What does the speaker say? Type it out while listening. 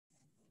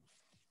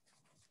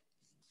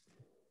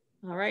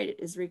All right, it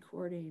is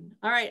recording.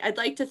 All right, I'd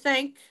like to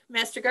thank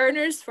Master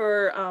Gardeners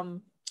for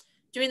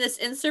doing this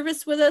in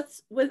service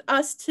with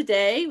us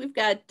today. We've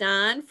got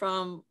Don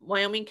from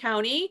Wyoming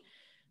County,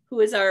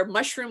 who is our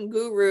mushroom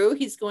guru.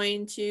 He's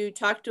going to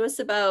talk to us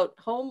about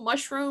home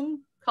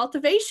mushroom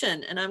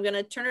cultivation, and I'm going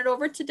to turn it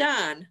over to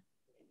Don.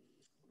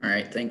 All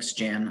right, thanks,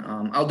 Jan.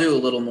 I'll do a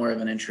little more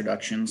of an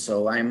introduction.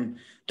 So I'm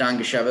Don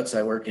Gasiewicz.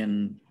 I work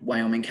in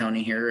Wyoming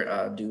County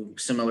here, do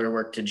similar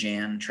work to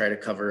Jan, try to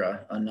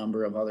cover a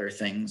number of other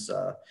things,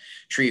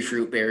 tree,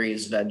 fruit,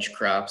 berries, veg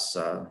crops,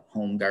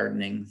 home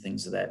gardening,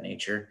 things of that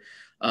nature.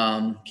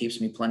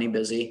 Keeps me plenty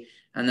busy.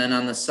 And then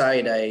on the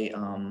side,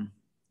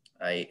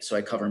 so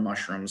I cover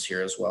mushrooms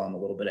here as well and a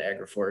little bit of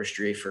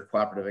agroforestry for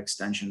cooperative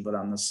extension. But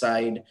on the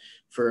side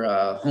for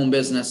home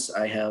business,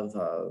 I have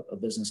a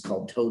business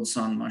called Toad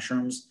Song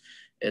Mushrooms.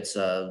 It's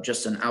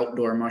just an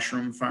outdoor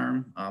mushroom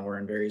farm. We're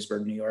in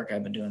Berrysburg, New York.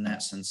 I've been doing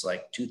that since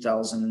like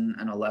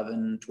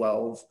 2011,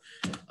 12.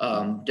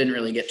 Didn't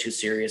really get too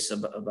serious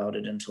about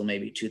it until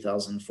maybe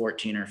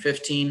 2014 or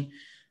 15.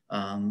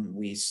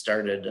 We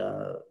started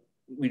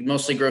we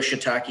mostly grow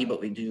shiitake, but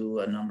we do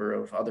a number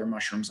of other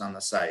mushrooms on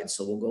the side.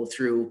 So we'll go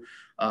through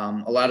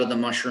a lot of the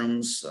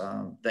mushrooms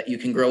that you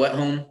can grow at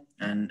home.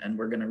 And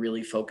we're going to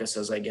really focus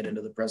as I get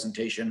into the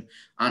presentation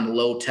on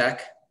low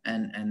tech.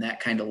 And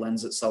that kind of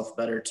lends itself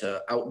better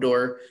to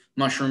outdoor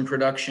mushroom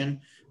production.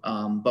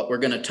 But we're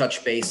going to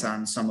touch base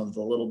on some of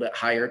the little bit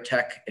higher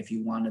tech if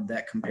you wanted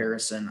that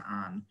comparison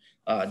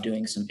on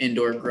doing some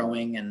indoor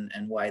growing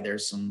and why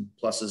there's some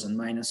pluses and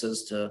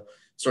minuses to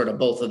sort of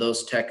both of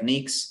those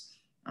techniques.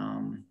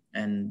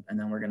 And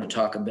then we're going to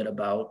talk a bit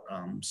about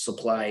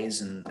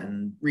supplies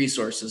and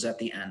resources at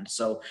the end.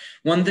 So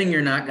one thing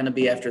you're not going to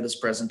be after this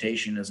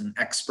presentation is an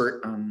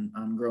expert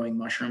on growing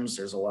mushrooms.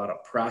 There's a lot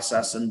of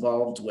process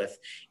involved with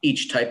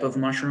each type of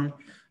mushroom.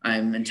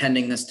 I'm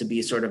intending this to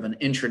be sort of an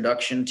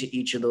introduction to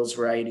each of those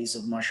varieties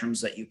of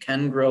mushrooms that you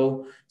can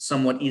grow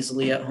somewhat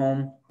easily at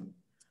home.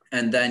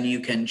 And then you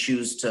can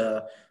choose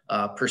to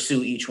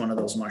pursue each one of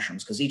those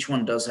mushrooms because each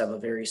one does have a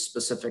very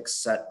specific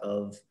set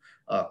of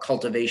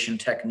cultivation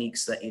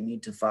techniques that you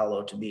need to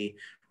follow to be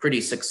pretty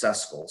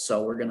successful.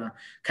 So we're going to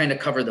kind of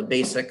cover the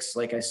basics,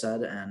 like I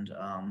said, and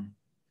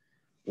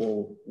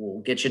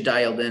we'll get you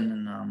dialed in.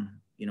 And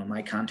you know,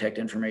 my contact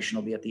information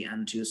will be at the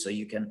end too, so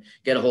you can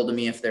get a hold of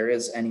me if there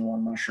is any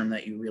one mushroom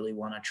that you really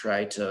want to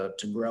try to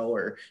grow,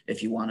 or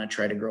if you want to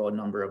try to grow a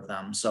number of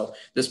them. So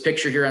this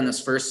picture here on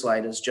this first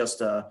slide is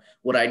just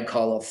what I'd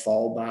call a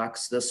fall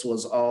box. This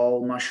was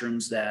all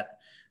mushrooms that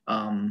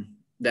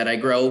I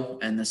grow,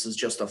 and this is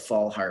just a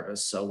fall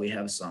harvest. So we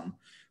have some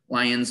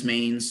lion's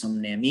mane,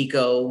 some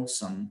namiko,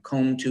 some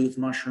comb tooth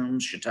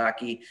mushrooms,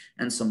 shiitake,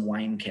 and some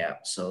wine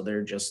cap. So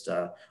they're just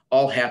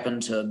all happen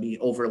to be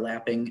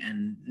overlapping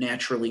and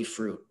naturally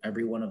fruit.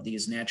 Every one of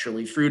these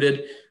naturally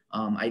fruited.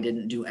 I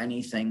didn't do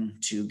anything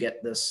to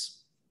get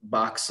this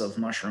box of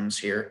mushrooms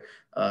here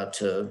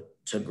to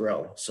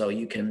grow. So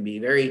you can be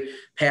very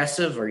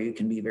passive or you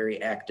can be very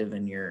active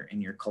in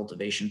your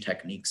cultivation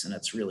techniques, and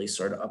it's really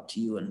sort of up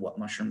to you and what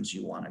mushrooms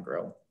you want to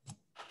grow.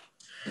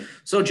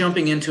 So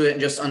jumping into it and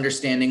just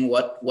understanding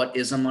what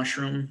is a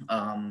mushroom.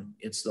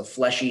 It's the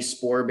fleshy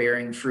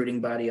spore-bearing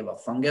fruiting body of a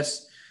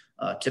fungus,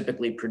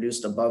 typically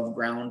produced above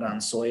ground on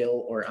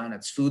soil or on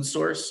its food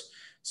source.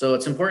 So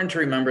it's important to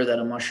remember that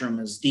a mushroom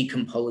is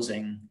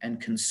decomposing and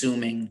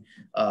consuming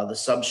the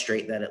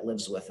substrate that it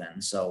lives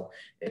within. So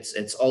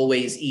it's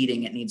always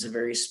eating. It needs a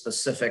very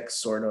specific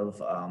sort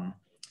of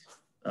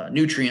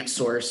nutrient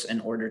source in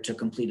order to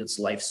complete its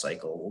life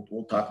cycle.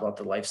 We'll talk about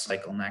the life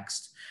cycle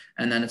next.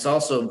 And then it's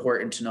also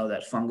important to know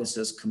that fungus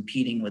is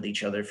competing with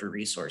each other for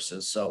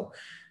resources. So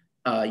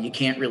you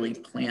can't really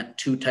plant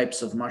two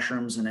types of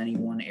mushrooms in any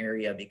one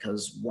area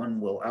because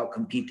one will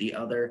outcompete the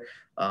other.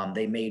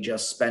 They may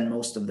just spend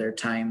most of their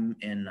time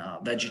in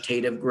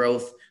vegetative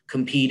growth,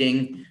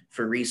 competing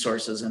for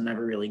resources, and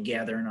never really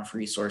gather enough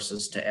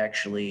resources to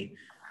actually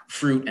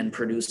fruit and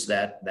produce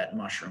that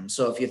mushroom.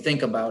 So if you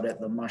think about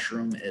it, the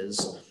mushroom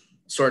is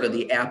sort of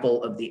the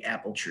apple of the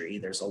apple tree.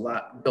 There's a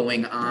lot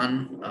going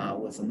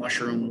on with the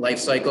mushroom life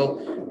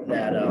cycle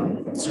that,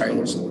 sorry,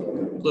 there's a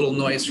little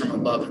noise from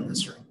above in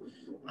this room.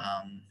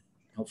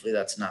 Hopefully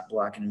that's not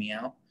blocking me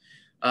out.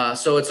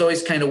 So it's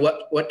always kind of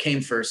what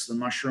came first, the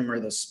mushroom or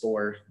the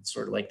spore. It's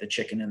sort of like the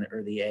chicken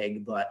or the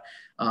egg, but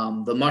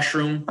the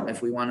mushroom,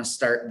 if we want to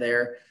start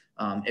there,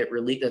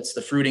 it's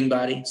the fruiting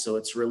body. So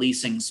it's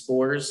releasing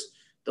spores.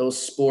 Those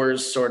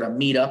spores sort of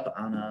meet up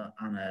on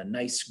a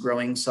nice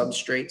growing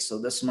substrate. So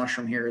this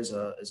mushroom here is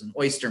an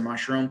oyster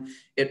mushroom.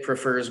 It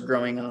prefers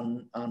growing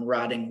on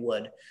rotting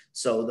wood.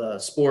 So the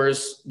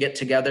spores get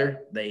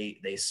together, they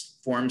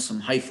form some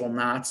hyphal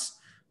knots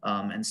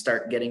and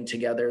start getting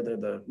together. They're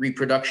the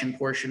reproduction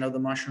portion of the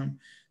mushroom.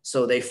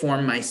 So they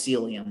form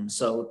mycelium.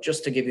 So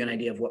just to give you an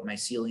idea of what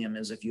mycelium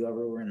is, if you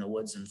ever were in the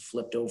woods and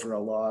flipped over a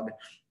log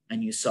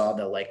and you saw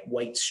the like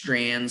white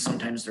strands,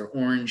 sometimes they're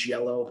orange,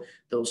 yellow,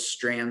 those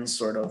strands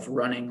sort of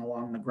running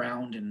along the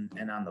ground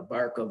and on the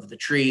bark of the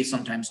tree,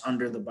 sometimes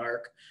under the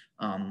bark.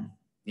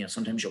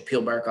 sometimes you'll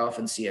peel bark off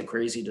and see a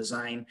crazy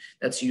design.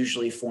 That's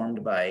usually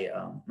formed by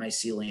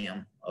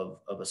mycelium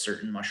of a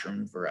certain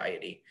mushroom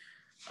variety.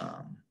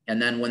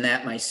 And then when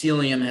that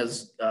mycelium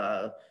has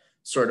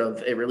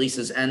it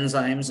releases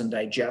enzymes and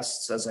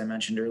digests, as I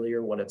mentioned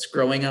earlier, what it's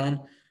growing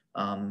on.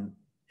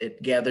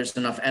 It gathers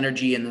enough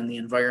energy, and then the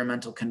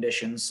environmental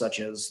conditions such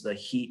as the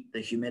heat, the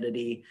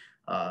humidity,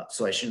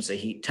 so I shouldn't say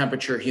heat,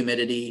 temperature,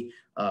 humidity,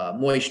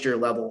 moisture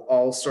level,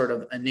 all sort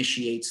of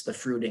initiates the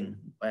fruiting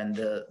and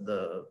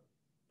the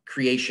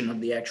creation of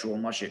the actual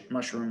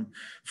mushroom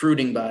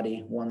fruiting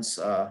body once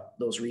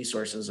those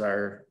resources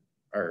are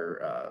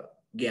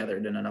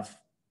gathered in enough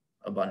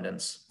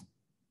abundance.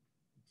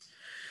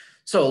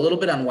 So a little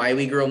bit on why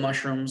we grow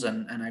mushrooms,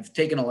 and I've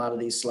taken a lot of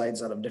these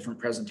slides out of different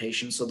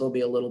presentations, so there'll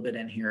be a little bit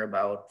in here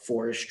about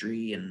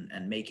forestry and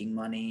making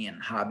money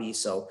and hobby.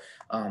 So,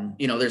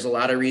 there's a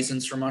lot of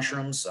reasons for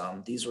mushrooms.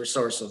 These were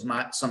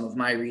some of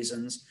my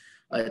reasons.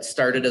 It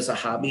started as a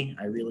hobby.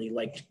 I really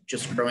liked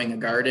just growing a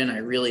garden. I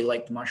really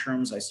liked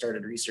mushrooms. I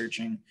started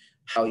researching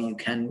how you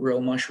can grow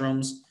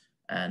mushrooms,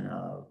 and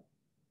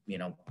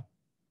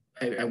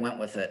I went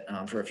with it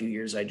for a few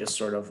years. I just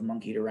sort of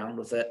monkeyed around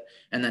with it,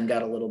 and then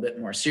got a little bit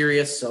more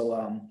serious.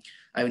 So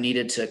I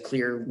needed to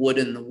clear wood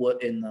in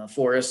the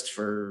forest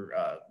for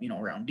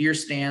around deer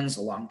stands,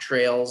 along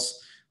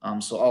trails.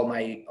 So all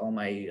my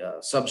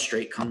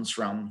substrate comes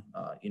from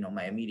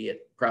my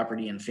immediate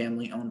property and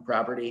family-owned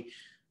property.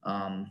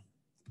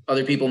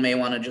 Other people may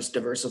want to just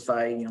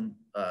diversify.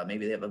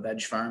 Maybe they have a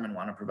veg farm and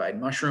want to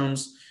provide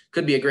mushrooms.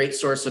 Could be a great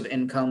source of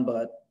income,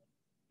 but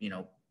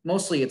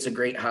mostly it's a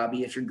great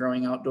hobby if you're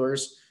growing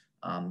outdoors.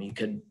 You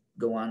could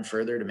go on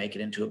further to make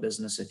it into a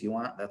business if you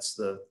want. That's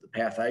the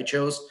path I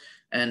chose.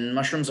 And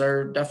mushrooms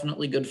are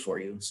definitely good for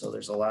you. So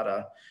there's a lot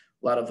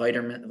of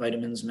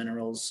vitamins,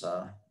 minerals,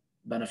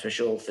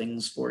 beneficial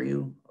things for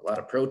you. A lot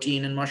of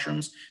protein in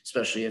mushrooms,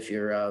 especially if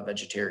you're a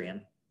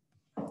vegetarian.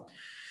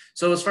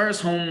 So as far as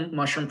home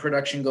mushroom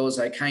production goes,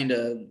 I kind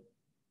of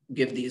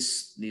give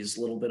these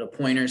little bit of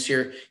pointers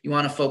here. You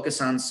want to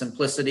focus on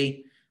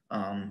simplicity.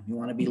 You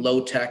want to be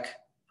low tech.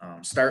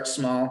 Start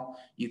small.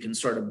 You can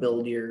sort of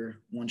build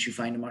once you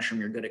find a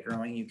mushroom you're good at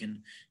growing, you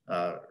can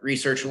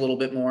research a little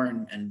bit more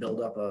and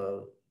build up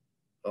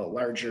a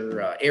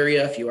larger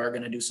area if you are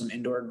going to do some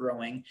indoor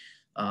growing.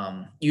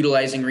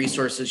 Utilizing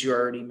resources you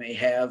already may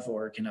have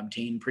or can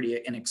obtain pretty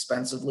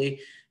inexpensively,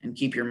 and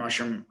keep your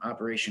mushroom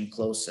operation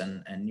close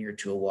and near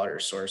to a water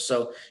source.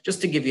 So just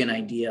to give you an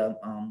idea,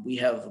 we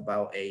have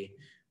about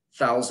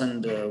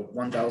 1,000 to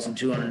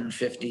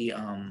 1,250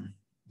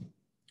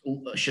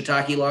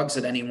 shiitake logs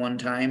at any one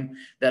time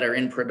that are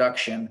in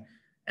production.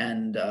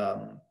 And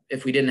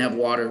if we didn't have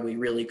water, we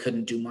really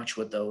couldn't do much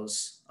with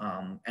those.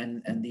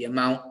 And the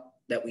amount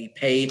that we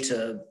pay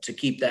to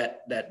keep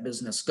that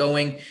business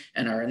going,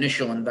 and our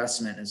initial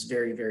investment is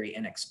very, very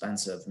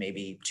inexpensive,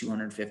 maybe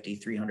 $250,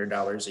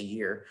 $300 a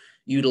year,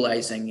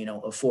 utilizing,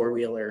 a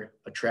four-wheeler,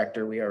 a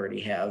tractor we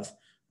already have,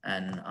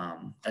 and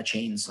a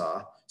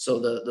chainsaw. So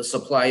the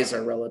supplies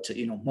are relative,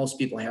 most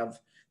people have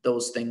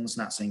those things,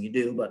 not saying you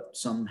do, but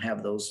some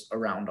have those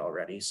around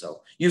already.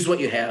 So use what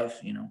you have.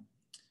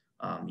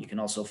 You can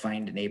also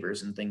find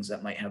neighbors and things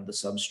that might have the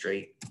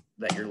substrate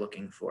that you're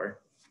looking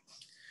for.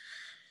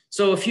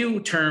 So a few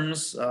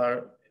terms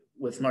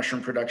with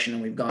mushroom production,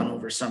 and we've gone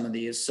over some of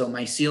these. So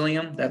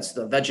mycelium, that's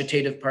the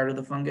vegetative part of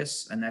the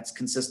fungus, and that's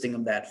consisting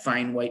of that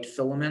fine white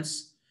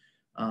filaments.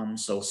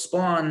 So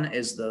spawn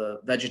is the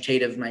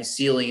vegetative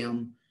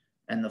mycelium,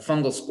 and the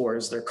fungal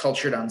spores, they're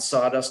cultured on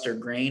sawdust or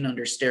grain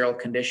under sterile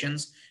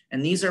conditions.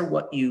 And these are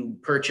what you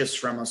purchase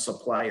from a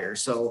supplier.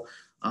 So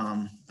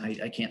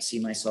I can't see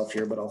myself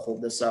here, but I'll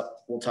hold this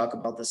up. We'll talk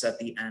about this at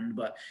the end,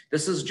 but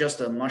this is just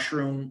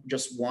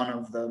one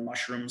of the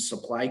mushroom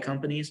supply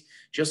companies.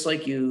 Just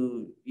like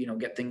you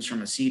get things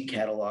from a seed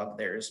catalog,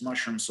 there's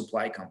mushroom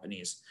supply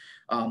companies.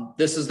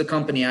 This is the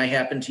company I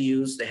happen to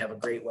use. They have a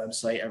great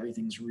website.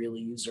 Everything's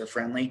really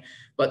user-friendly,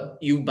 but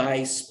you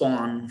buy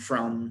spawn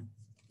from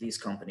these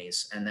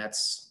companies, and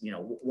that's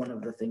one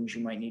of the things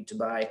you might need to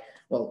buy.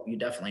 Well, you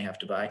definitely have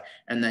to buy.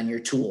 And then your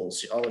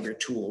tools, all of your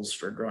tools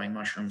for growing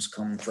mushrooms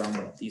come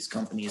from these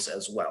companies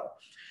as well.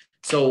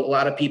 So a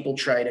lot of people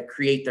try to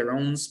create their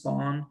own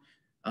spawn.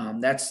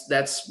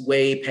 That's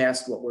way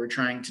past what we're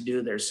trying to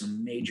do. There's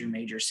some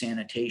major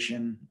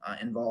sanitation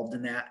involved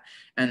in that,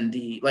 and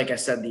like I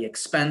said, the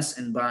expense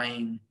in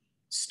buying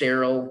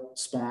sterile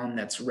spawn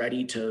that's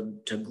ready to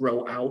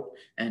grow out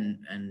and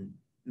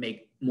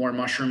make more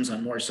mushrooms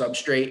on more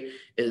substrate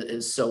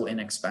is so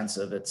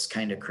inexpensive. It's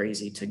kind of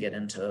crazy to get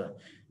into.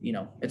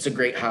 It's a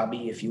great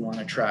hobby if you want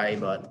to try,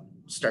 but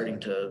starting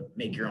to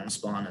make your own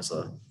spawn is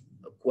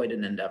quite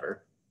an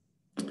endeavor.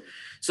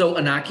 So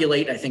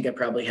inoculate, I think I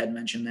probably had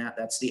mentioned that.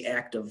 That's the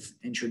act of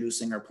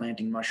introducing or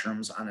planting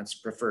mushrooms on its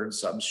preferred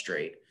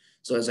substrate.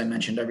 So as I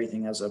mentioned,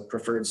 everything has a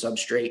preferred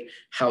substrate.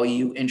 How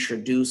you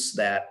introduce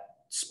that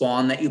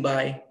spawn that you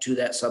buy to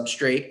that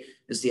substrate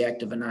is the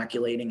act of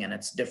inoculating, and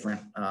it's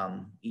different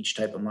each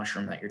type of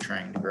mushroom that you're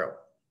trying to grow.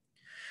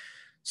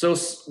 So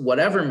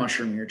whatever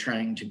mushroom you're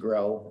trying to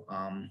grow,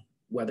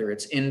 whether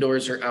it's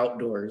indoors or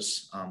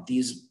outdoors.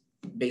 These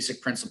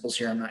basic principles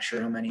here, I'm not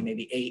sure how many,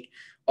 maybe 8,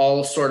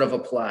 all sort of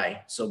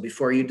apply. So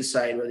before you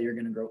decide whether you're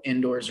going to grow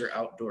indoors or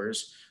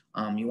outdoors,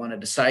 you want to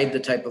decide the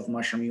type of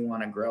mushroom you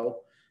want to grow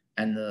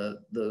and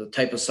the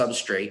type of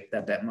substrate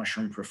that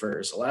mushroom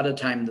prefers. A lot of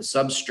the time, the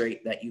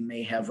substrate that you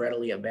may have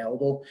readily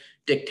available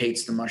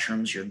dictates the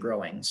mushrooms you're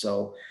growing.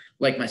 So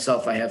like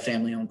myself, I have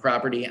family-owned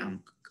property.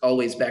 I'm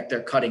always back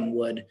there cutting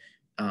wood.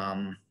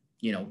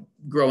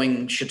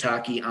 Growing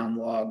shiitake on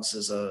logs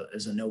is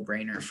a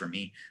no-brainer for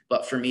me.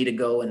 But for me to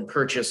go and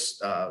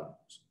purchase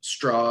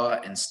straw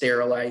and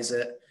sterilize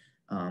it,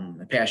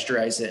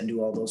 pasteurize it, and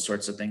do all those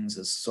sorts of things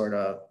is sort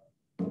of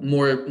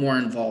more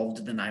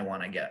involved than I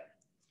want to get.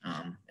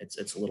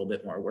 It's a little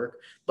bit more work,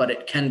 but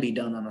it can be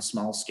done on a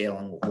small scale,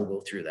 and we'll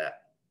go through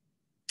that.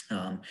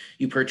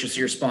 You purchase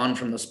your spawn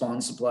from the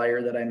spawn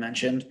supplier that I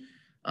mentioned.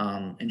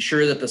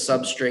 Ensure that the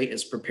substrate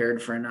is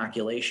prepared for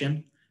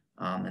inoculation.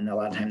 And a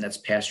lot of time that's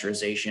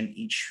pasteurization.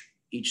 Each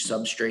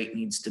substrate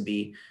needs to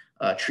be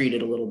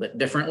treated a little bit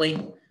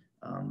differently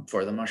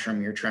for the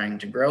mushroom you're trying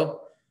to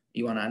grow.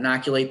 You want to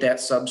inoculate that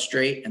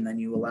substrate, and then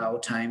you allow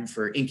time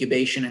for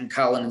incubation and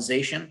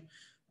colonization.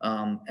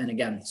 And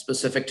again,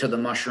 specific to the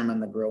mushroom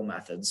and the grow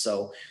method.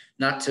 So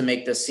not to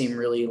make this seem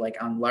really like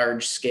on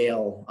large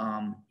scale,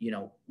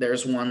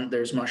 there's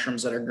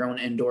mushrooms that are grown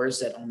indoors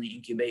that only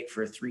incubate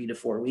for 3 to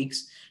 4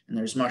 weeks. And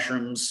there's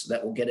mushrooms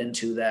that we'll get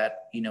into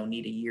that,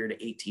 need a year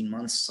to 18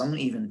 months, some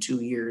even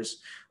 2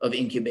 years of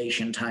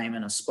incubation time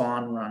and a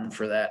spawn run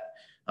for that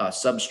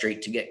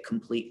substrate to get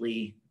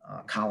completely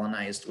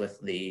colonized with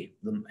the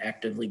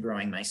actively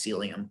growing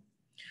mycelium.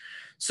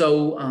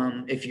 So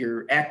if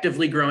you're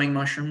actively growing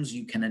mushrooms,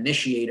 you can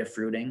initiate a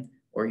fruiting,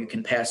 or you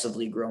can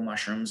passively grow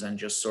mushrooms and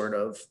just sort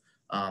of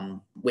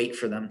wait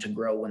for them to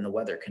grow when the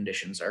weather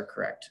conditions are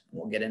correct.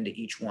 We'll get into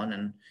each one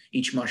and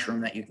each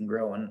mushroom that you can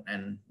grow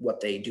and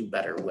what they do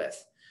better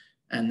with.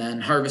 And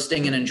then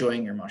harvesting and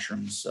enjoying your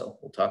mushrooms. So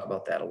we'll talk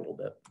about that a little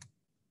bit.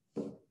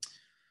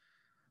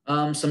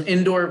 Some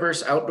indoor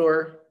versus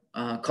outdoor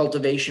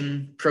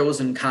cultivation pros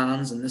and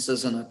cons, and this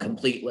isn't a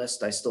complete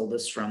list. I stole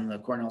this from the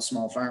Cornell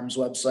Small Farms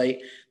website,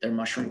 their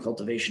mushroom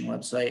cultivation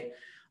website.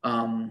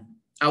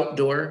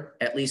 Outdoor,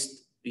 at least,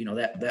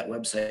 that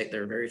website,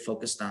 they're very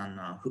focused on,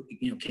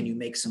 can you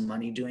make some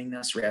money doing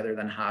this rather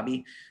than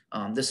hobby?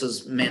 This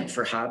is meant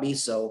for hobby.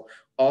 So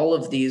all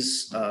of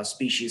these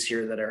species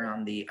here that are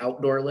on the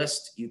outdoor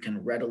list, you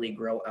can readily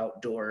grow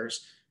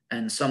outdoors.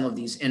 And some of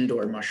these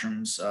indoor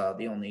mushrooms,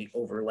 the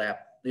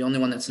only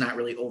one that's not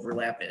really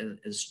overlap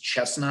is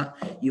chestnut.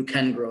 You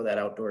can grow that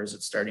outdoors.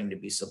 It's starting to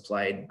be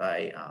supplied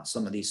by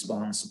some of these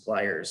spawn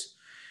suppliers.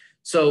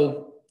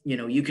 So,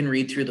 you can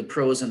read through the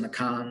pros and the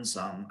cons.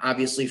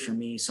 Obviously for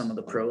me, some of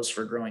the pros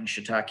for growing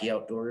shiitake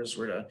outdoors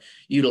were to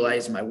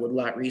utilize my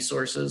woodlot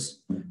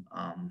resources.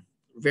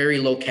 Very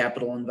low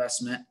capital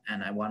investment,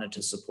 and I wanted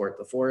to support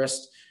the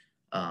forest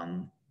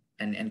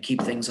and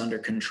keep things under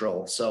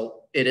control.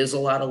 So it is a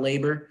lot of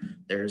labor.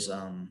 There's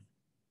a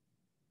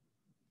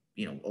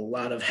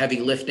lot of heavy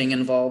lifting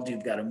involved.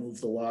 You've got to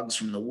move the logs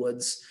from the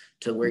woods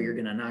to where you're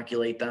going to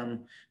inoculate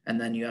them. And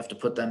then you have to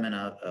put them in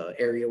a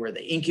area where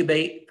they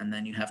incubate, and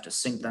then you have to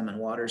sink them in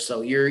water.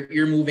 So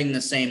you're moving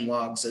the same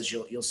logs, as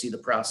you'll see the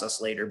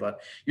process later, but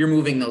you're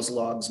moving those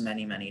logs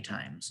many, many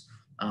times.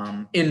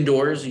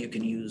 Indoors, you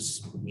can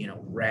use,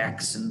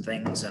 racks and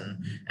things,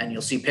 and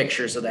you'll see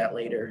pictures of that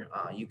later.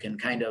 You can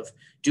kind of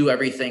do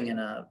everything in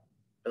a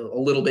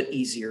little bit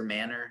easier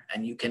manner,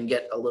 and you can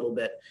get a little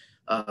bit,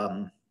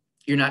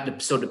 you're not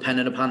so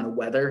dependent upon the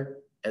weather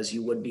as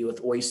you would be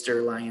with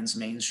oyster, lion's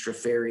mane,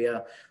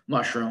 stropharia,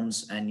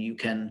 mushrooms, and you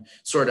can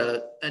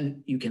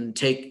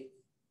take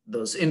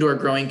those indoor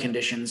growing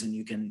conditions and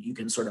you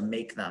can sort of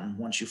make them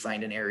once you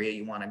find an area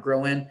you want to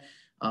grow in.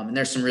 And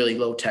there's some really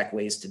low tech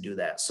ways to do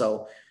that.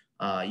 So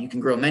you can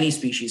grow many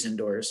species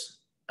indoors.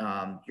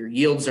 Your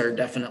yields are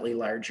definitely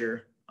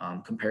larger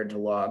compared to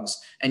logs,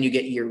 and you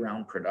get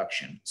year-round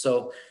production.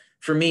 So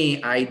for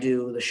me, I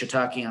do the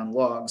shiitake on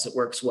logs. It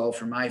works well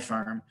for my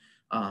farm.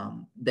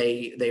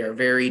 They are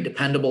very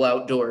dependable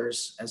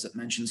outdoors, as it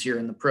mentions here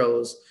in the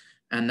pros.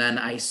 And then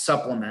I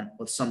supplement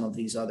with some of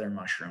these other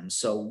mushrooms.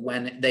 So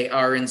when they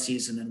are in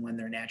season and when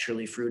they're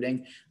naturally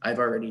fruiting, I've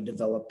already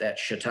developed that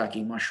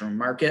shiitake mushroom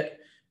market,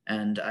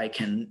 and I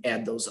can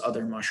add those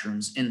other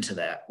mushrooms into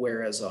that.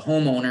 Whereas a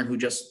homeowner who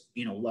just,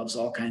 loves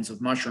all kinds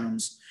of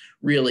mushrooms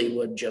really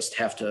would just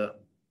have to,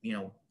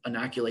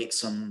 inoculate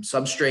some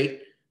substrate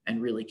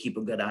and really keep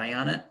a good eye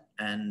on it,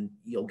 and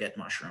you'll get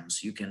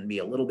mushrooms. You can be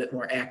a little bit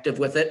more active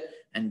with it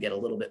and get a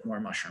little bit more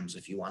mushrooms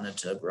if you wanted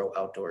to grow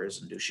outdoors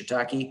and do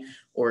shiitake.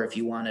 Or if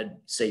you wanted,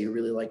 say you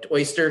really liked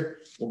oyster,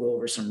 we'll go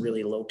over some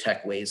really low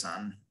tech ways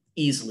on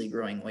easily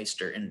growing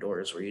oyster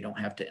indoors where you don't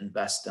have to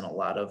invest in a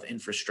lot of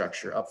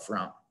infrastructure up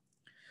front.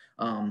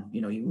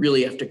 You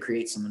really have to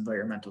create some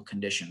environmental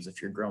conditions if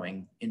you're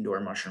growing indoor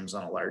mushrooms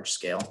on a large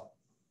scale.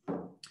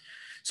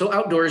 So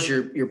outdoors,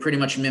 you're pretty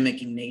much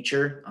mimicking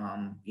nature.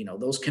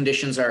 Those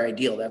conditions are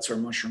ideal. That's where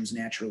mushrooms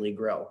naturally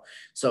grow.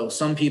 So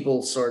some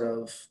people sort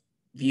of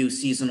view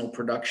seasonal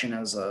production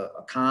as a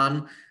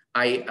con,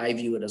 I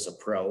view it as a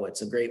pro.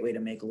 It's a great way to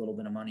make a little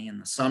bit of money in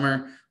the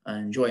summer,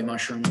 enjoy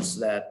mushrooms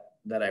that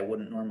I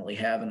wouldn't normally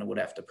have and would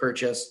have to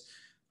purchase.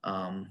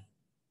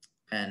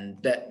 And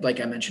that, like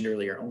I mentioned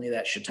earlier, only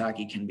that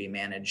shiitake can be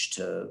managed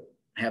to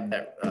have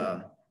that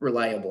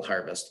reliable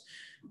harvest.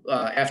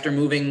 After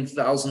moving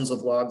thousands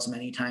of logs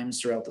many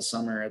times throughout the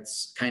summer,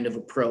 it's kind of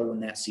a pro when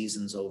that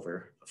season's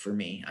over for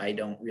me. I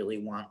don't really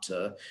want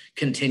to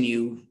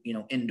continue,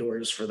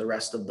 indoors for the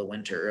rest of the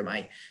winter.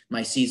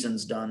 My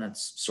season's done.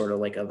 It's sort of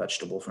like a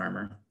vegetable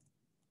farmer.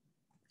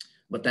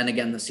 But then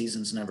again, the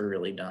season's never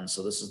really done.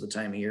 So this is the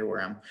time of year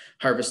where I'm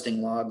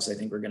harvesting logs. I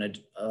think we're going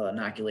to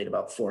inoculate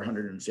about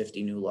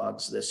 450 new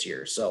logs this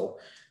year. So,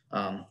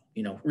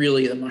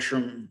 really the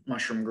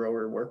mushroom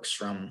grower works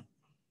from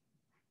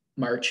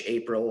March,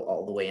 April,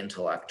 all the way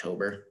until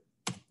October.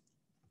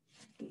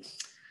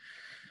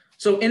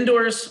 So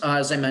indoors,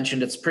 as I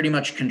mentioned, it's pretty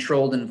much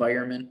controlled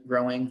environment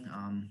growing.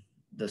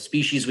 The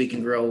species we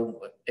can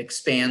grow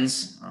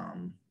expands,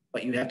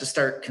 but you have to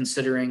start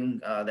considering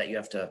that you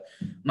have to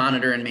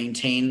monitor and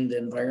maintain the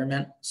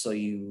environment. So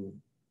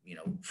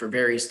for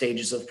various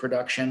stages of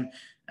production,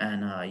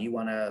 and you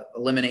want to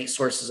eliminate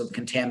sources of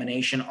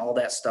contamination, all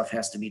that stuff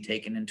has to be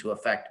taken into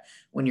effect.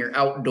 When you're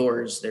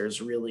outdoors,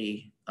 there's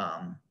really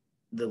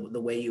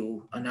the way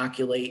you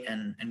inoculate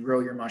and grow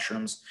your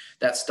mushrooms,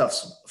 that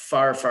stuff's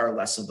far, far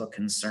less of a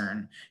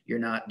concern. You're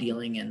not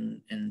dealing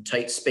in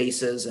tight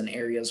spaces and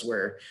areas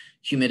where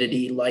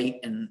humidity, light,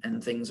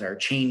 and things are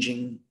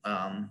changing,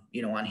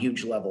 on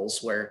huge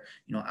levels where,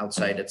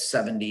 outside it's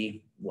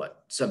 70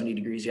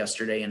 degrees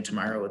yesterday, and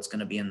tomorrow it's going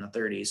to be in the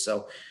 30s.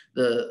 So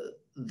the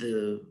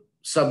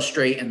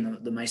substrate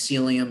and the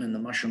mycelium and the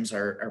mushrooms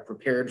are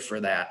prepared for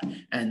that,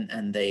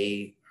 and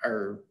they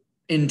are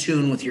in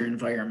tune with your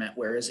environment,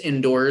 whereas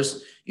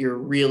indoors, you're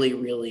really,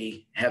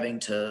 really having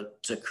to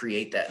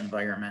create that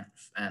environment.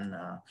 And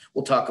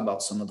we'll talk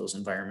about some of those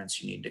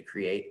environments you need to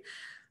create.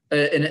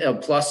 And a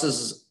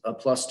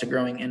plus to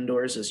growing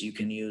indoors is you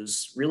can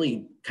use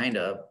really kind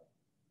of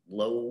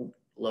low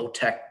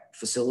tech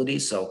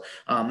facilities. So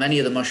many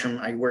of the mushroom,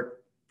 I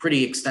work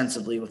pretty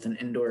extensively with an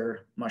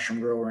indoor mushroom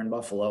grower in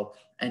Buffalo,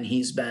 and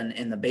he's been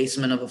in the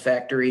basement of a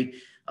factory.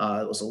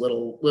 It was a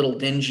little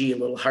dingy, a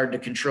little hard to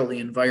control the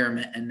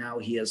environment, and now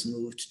he has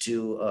moved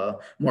to a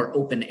more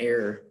open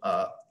air,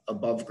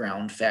 above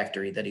ground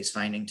factory that he's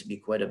finding to be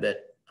quite a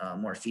bit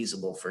more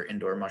feasible for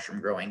indoor mushroom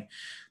growing.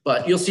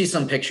 But you'll see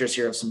some pictures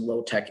here of some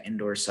low tech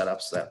indoor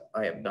setups that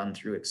I have done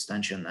through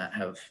Extension that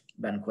have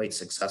been quite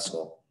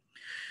successful.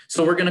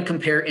 So we're going to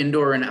compare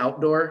indoor and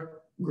outdoor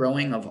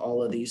growing of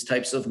all of these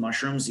types of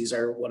mushrooms. These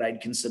are what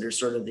I'd consider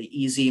sort of the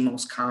easy,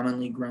 most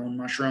commonly grown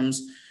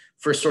mushrooms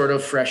for sort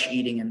of fresh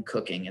eating and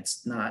cooking.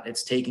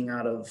 It's taking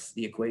out of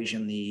the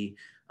equation the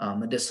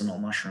medicinal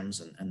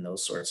mushrooms and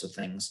those sorts of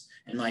things.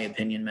 In my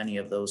opinion, many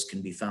of those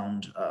can be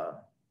found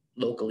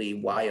locally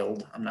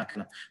wild. I'm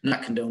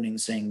not condoning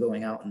saying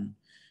going out and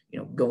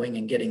going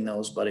and getting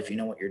those, but if you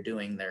know what you're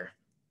doing, they're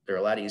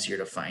a lot easier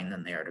to find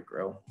than they are to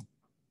grow.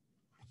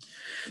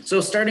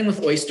 So starting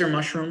with oyster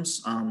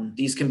mushrooms,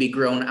 these can be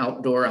grown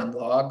outdoor on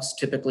logs,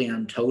 typically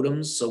on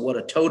totems. So what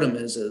a totem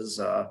is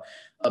a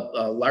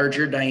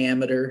larger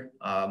diameter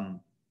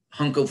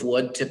hunk of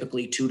wood,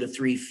 typically 2 to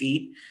 3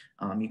 feet.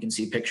 You can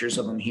see pictures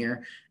of them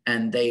here,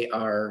 and they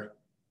are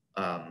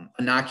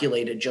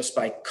inoculated just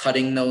by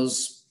cutting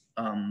those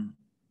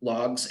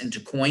logs into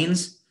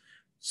coins,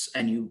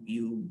 and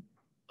you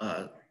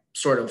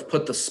sort of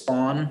put the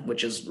spawn,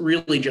 which is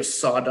really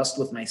just sawdust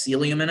with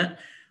mycelium in it,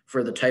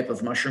 for the type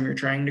of mushroom you're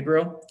trying to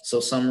grow. So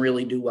some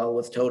really do well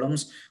with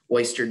totems,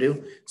 oyster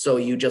do. So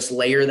you just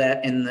layer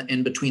that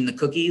in between the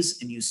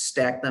cookies and you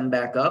stack them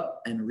back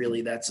up. And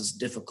really that's as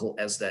difficult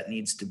as that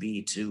needs to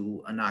be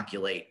to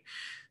inoculate.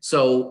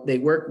 So they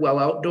work well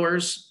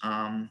outdoors,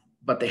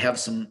 but they have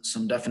some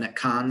definite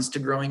cons to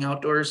growing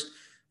outdoors.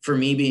 For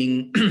me,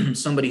 being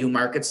somebody who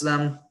markets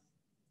them,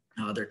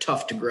 they're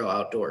tough to grow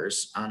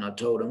outdoors on a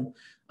totem.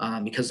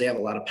 Because they have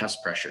a lot of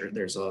pest pressure.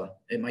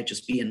 It might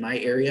just be in my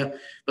area,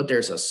 but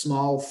there's a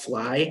small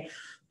fly,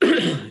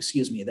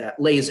 excuse me,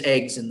 that lays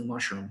eggs in the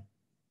mushroom.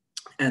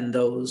 And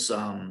those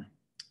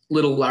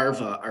little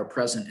larvae are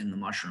present in the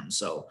mushroom.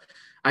 So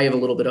I have a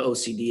little bit of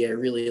OCD. I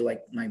really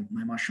like my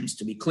mushrooms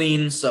to be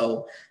clean.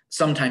 So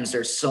sometimes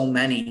there's so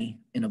many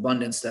in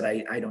abundance that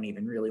I don't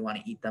even really want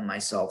to eat them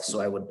myself.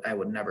 So I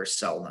would never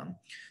sell them.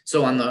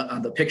 So on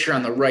the picture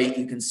on the right,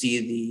 you can see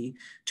the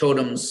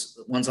totems.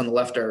 Ones on the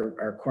left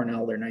are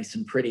Cornell. They're nice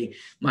and pretty.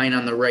 Mine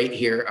on the right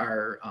here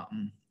are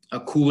a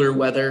cooler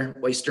weather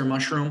oyster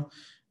mushroom.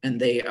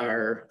 And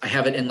I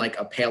have it in like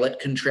a pallet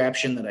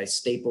contraption that I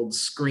stapled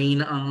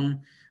screen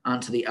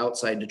onto the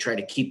outside to try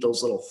to keep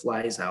those little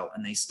flies out.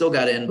 And they still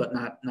got in, but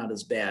not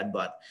as bad.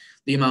 But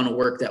the amount of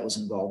work that was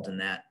involved in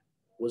that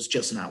was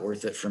just not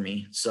worth it for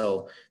me.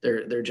 So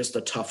they're just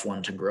a tough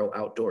one to grow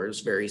outdoors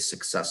very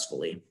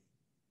successfully.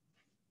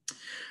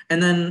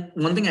 And then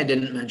one thing I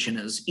didn't mention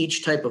is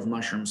each type of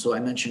mushroom. So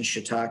I mentioned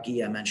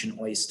shiitake, I mentioned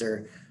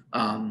oyster.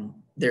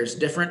 there's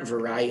different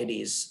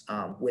varieties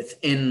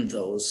within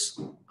those,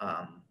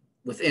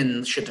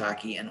 within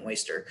shiitake and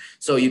oyster.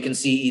 So you can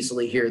see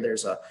easily here,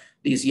 there's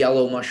these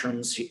yellow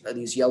mushrooms,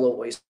 these yellow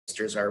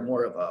oysters are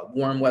more of a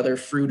warm weather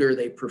fruiter.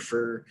 They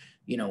prefer,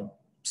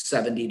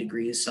 70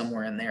 degrees,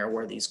 somewhere in there,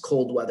 where these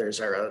cold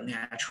weathers are a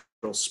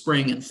natural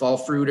spring and fall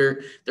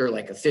fruiter. They're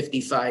like a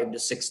 55 to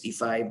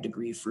 65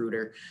 degree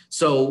fruiter.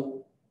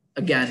 So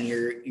again,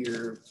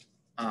 your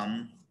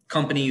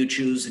company you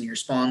choose and your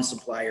spawn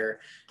supplier,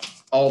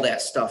 all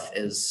that stuff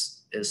is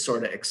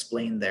sort of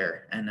explained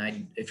there.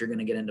 And if you're going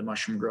to get into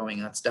mushroom growing,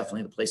 that's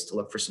definitely the place to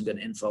look for some good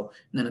info.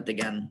 And then at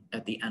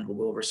the end, we'll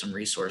go over some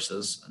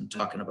resources and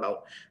talking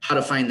about how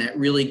to find that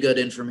really good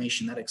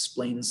information that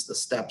explains the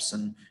steps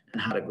and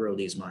how to grow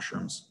these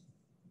mushrooms.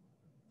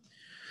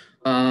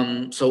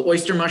 So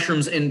oyster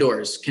mushrooms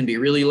indoors can be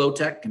really low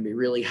tech, can be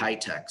really high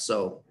tech.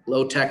 So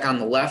low tech on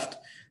the left,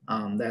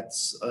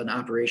 that's an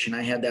operation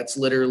I had. That's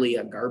literally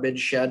a garbage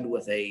shed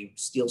with a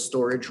steel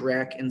storage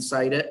rack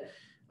inside it.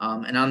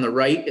 And on the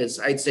right is,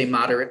 I'd say,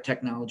 moderate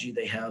technology.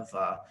 They have,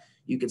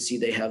 you can see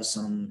they have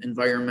some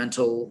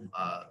environmental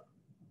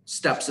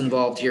steps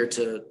involved here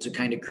to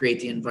kind of create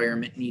the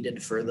environment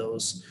needed for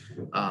those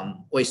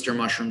oyster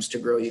mushrooms to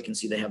grow. You can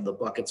see they have the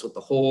buckets with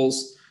the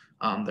holes.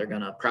 They're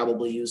going to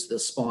probably use the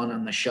spawn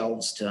on the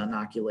shelves to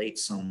inoculate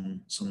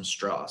some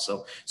straw.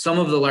 So some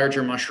of the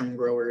larger mushroom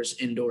growers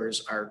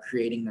indoors are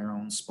creating their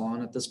own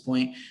spawn at this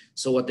point.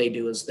 So what they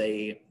do is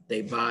they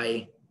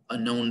buy a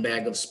known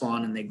bag of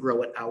spawn and they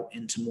grow it out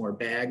into more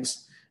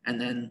bags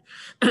and then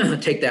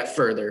take that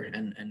further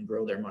and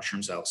grow their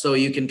mushrooms out. So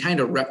you can kind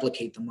of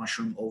replicate the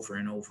mushroom over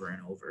and over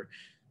and over.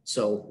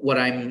 So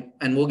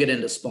and we'll get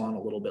into spawn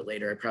a little bit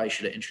later. I probably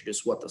should have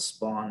introduced what the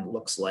spawn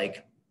looks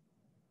like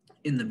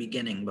in the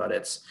beginning, but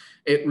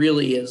it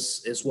really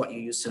is what you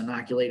use to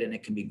inoculate, and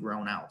it can be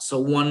grown out. So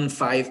 1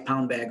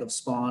 5-pound bag of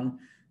spawn,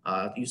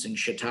 using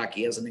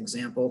shiitake as an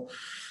example,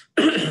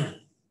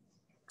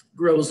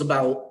 grows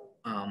about,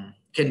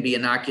 can be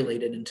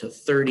inoculated into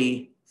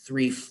 3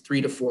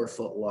 to 4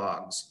 foot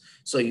logs.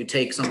 So you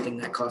take something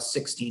that costs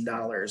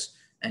 $16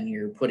 and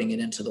you're putting it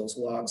into those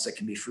logs that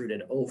can be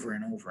fruited over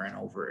and over and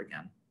over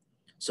again.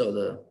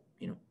 So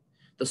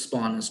the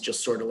spawn is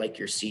just sort of like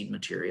your seed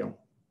material.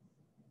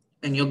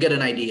 And you'll get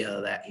an idea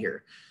of that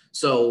here.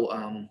 So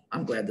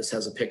I'm glad this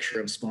has a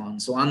picture of spawn.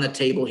 So on the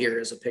table here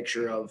is a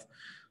picture of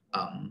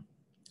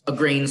a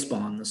grain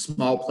spawn, the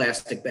small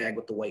plastic bag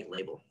with the white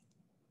label.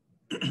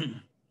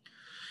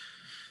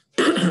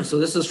 So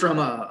this is from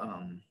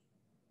a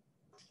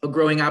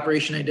growing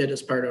operation I did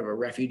as part of a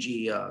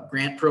refugee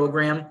grant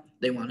program.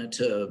 They wanted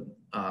to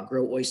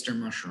grow oyster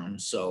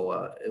mushrooms.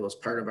 So it was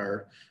part of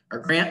our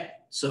grant.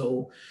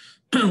 So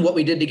what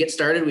we did to get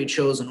started, we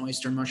chose an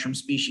oyster mushroom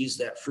species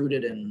that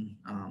fruited in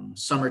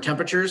summer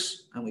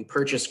temperatures, and we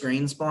purchased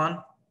grain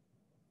spawn.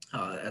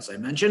 As I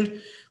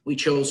mentioned, we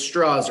chose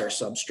straw as our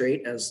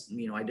substrate. As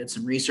I did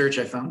some research,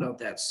 I found out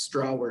that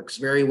straw works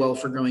very well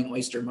for growing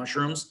oyster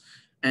mushrooms.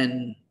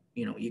 And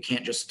you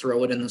can't just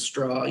throw it in the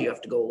straw. You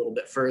have to go a little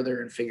bit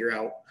further and figure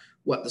out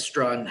what the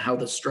straw and how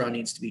the straw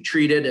needs to be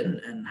treated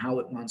and how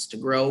it wants to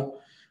grow.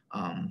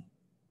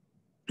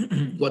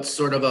 What's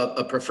sort of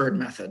a preferred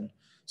method.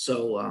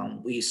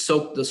 So we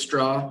soaked the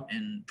straw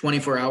in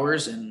 24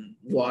 hours in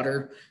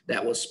water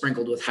that was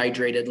sprinkled with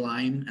hydrated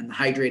lime, and the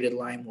hydrated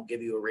lime will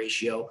give you a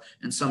ratio.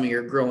 And some of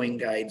your growing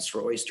guides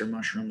for oyster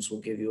mushrooms will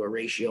give you a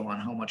ratio on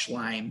how much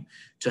lime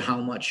to how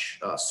much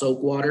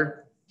soak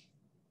water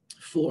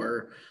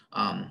for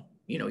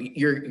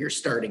your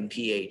starting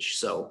pH.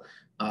 So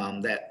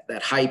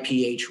that high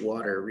pH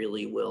water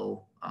really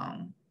will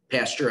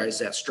pasteurize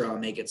that straw,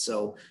 make it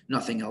so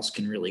nothing else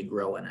can really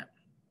grow in it.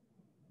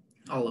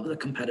 All of the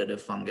competitive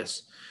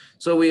fungus.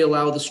 So we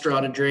allow the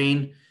straw to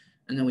drain,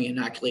 and then we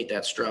inoculate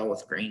that straw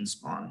with grain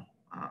spawn.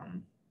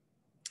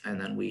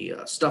 And then we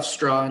stuff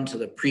straw into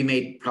the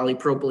pre-made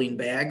polypropylene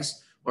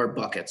bags or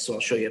buckets. So I'll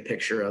show you a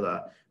picture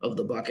of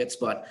the buckets,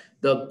 but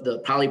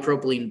the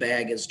polypropylene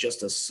bag is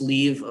just a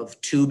sleeve of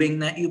tubing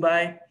that you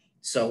buy.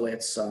 So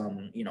it's,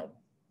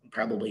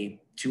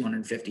 probably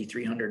 250,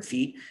 300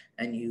 feet,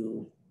 and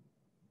you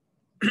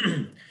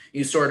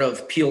sort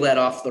of peel that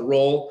off the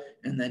roll,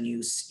 and then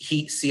you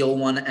heat seal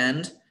one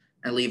end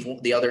and leave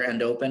the other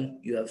end open.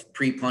 You have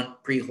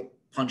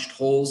pre-punched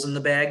holes in the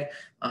bag.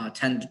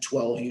 10 to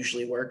 12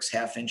 usually works,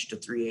 1/2 inch to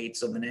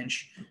 3/8 of an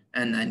inch.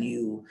 And then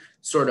you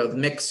sort of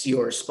mix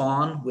your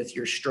spawn with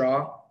your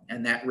straw.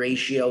 And that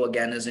ratio,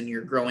 again, is in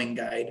your growing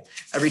guide.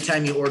 Every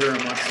time you order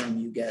a mushroom,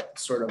 you get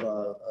sort of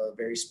a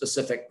very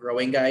specific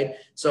growing guide.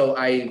 So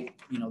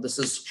this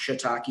is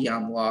shiitake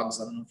on logs.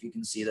 I don't know if you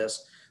can see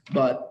this.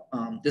 But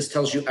this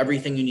tells you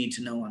everything you need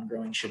to know on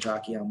growing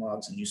shiitake on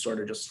logs, and you sort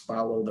of just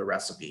follow the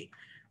recipe.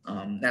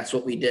 That's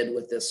what we did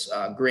with this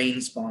grain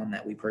spawn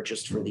that we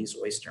purchased for these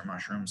oyster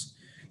mushrooms.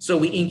 So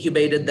we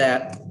incubated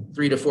that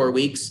 3 to 4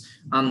 weeks.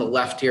 On the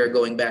left here,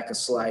 going back a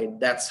slide,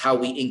 that's how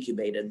we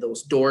incubated.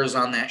 Those doors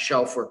on that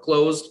shelf were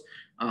closed.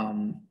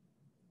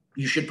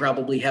 You should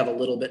probably have a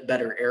little bit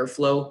better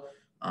airflow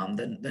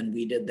than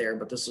we did there.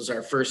 But this was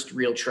our first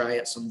real try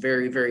at some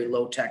very, very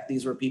low tech.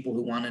 These were people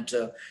who wanted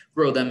to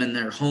grow them in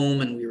their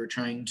home, and we were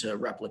trying to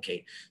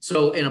replicate.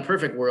 So in a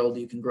perfect world,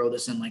 you can grow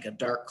this in like a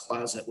dark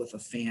closet with a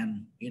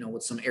fan, you know,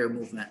 with some air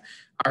movement.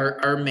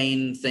 Our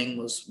main thing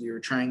was we were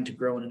trying to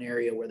grow in an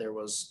area where there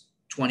was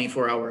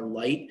 24-hour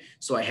light.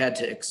 So I had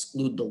to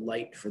exclude the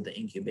light for the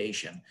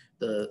incubation.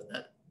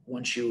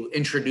 Once you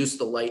introduce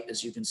the light,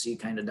 as you can see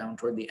kind of down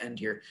toward the end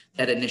here,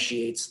 that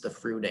initiates the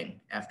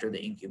fruiting after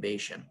the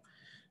incubation.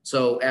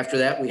 So after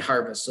that, we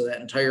harvest. So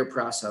that entire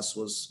process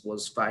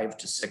was 5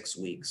 to 6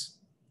 weeks.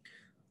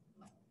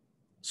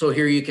 So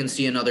here you can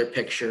see another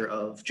picture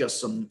of just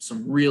some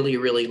really,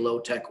 really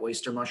low-tech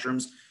oyster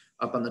mushrooms.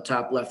 Up on the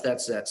top left,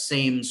 that's that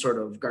same sort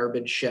of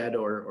garbage shed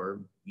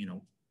or you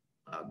know,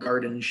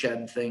 garden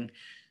shed thing.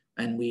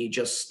 And we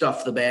just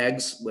stuff the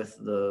bags with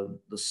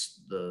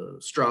the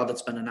straw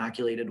that's been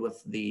inoculated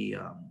with the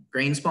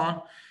grain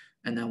spawn.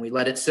 And then we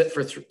let it sit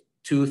for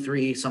 2,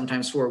 3,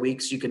 sometimes 4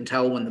 weeks. You can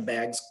tell when the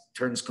bags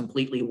turns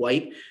completely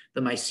white,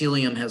 the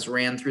mycelium has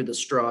ran through the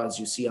straw, as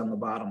you see on the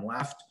bottom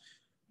left.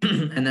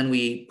 And then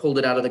we pulled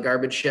it out of the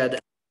garbage shed in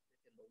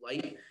the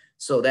light.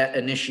 So that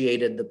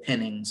initiated the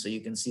pinning. So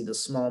you can see the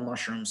small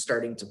mushrooms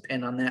starting to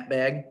pin on that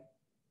bag.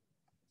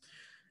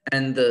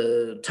 And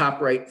the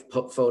top right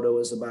photo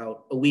is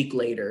about a week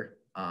later,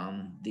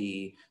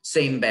 the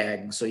same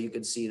bag. So you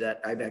could see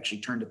that I've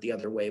actually turned it the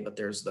other way, but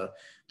there's the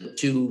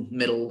 2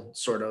 middle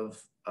sort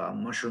of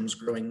mushrooms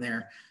growing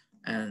there,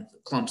 and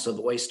clumps of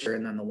oyster,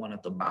 and then the one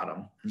at the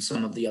bottom. And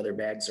some of the other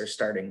bags are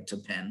starting to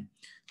pin.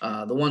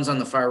 The ones on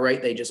the far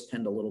right, they just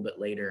pinned a little bit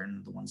later,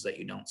 and the ones that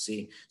you don't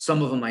see,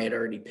 some of them I had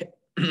already picked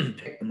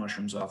the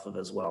mushrooms off of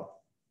as well.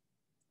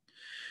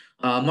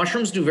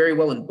 Mushrooms do very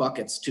well in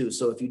buckets too.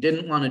 So if you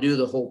didn't want to do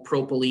the whole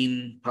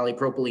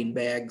polypropylene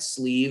bag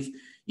sleeve,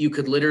 you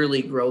could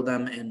literally grow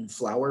them in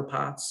flower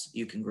pots.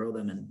 You can grow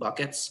them in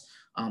buckets.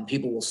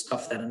 People will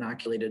stuff that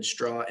inoculated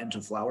straw into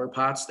flower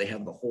pots. They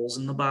have the holes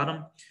in the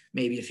bottom.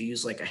 Maybe if you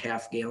use like a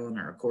half gallon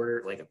or a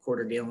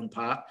quarter gallon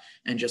pot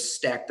and just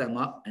stack them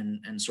up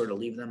and sort of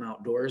leave them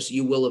outdoors,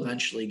 you will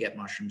eventually get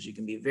mushrooms. You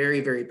can be very,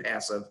 very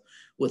passive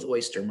with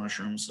oyster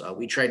mushrooms.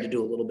 We tried to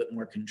do a little bit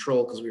more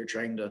control because we were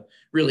trying to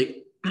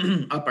really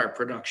up our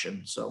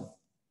production. So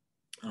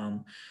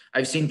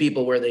I've seen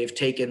people where they've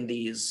taken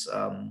these,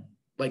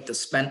 like the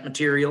spent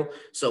material.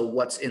 So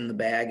what's in the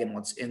bag and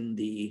what's in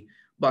the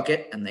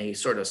bucket, and they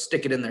sort of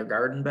stick it in their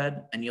garden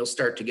bed, and you'll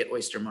start to get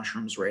oyster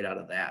mushrooms right out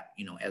of that,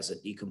 you know, as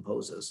it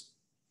decomposes.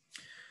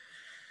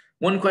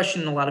 One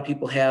question a lot of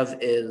people have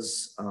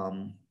is,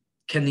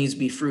 can these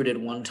be fruited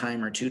 1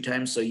 time or 2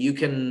 times? So you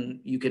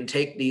can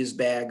take these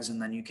bags,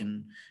 and then you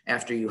can,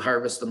 after you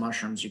harvest the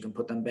mushrooms, you can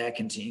put them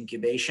back into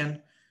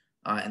incubation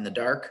in the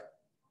dark,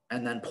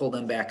 and then pull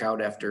them back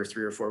out after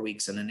 3 or 4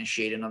 weeks and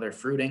initiate another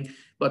fruiting.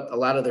 But a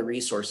lot of the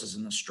resources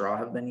in the straw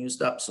have been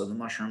used up, so the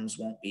mushrooms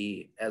won't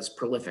be as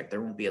prolific.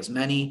 There won't be as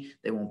many,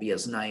 they won't be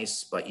as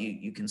nice, but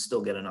you can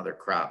still get another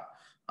crop.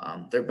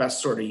 They're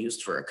best sort of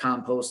used for a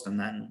compost, and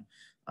then,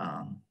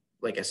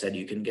 like I said,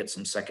 you can get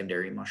some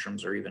secondary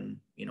mushrooms or even,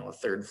 you know, a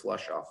 3rd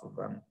flush off of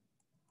them.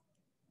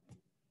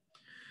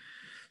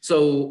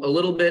 So a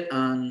little bit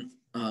on,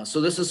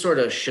 so this is sort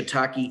of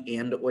shiitake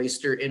and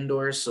oyster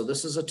indoors. So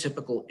this is a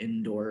typical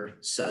indoor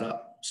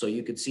setup. So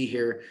you could see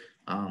here,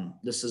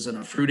 this is in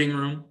a fruiting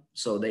room.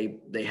 So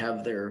they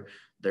have their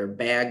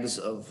bags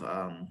of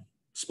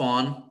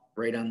spawn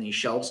right on these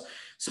shelves.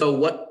 So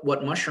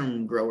what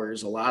mushroom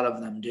growers, a lot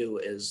of them do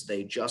is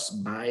they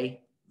just buy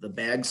the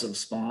bags of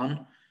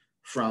spawn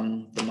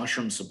from the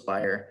mushroom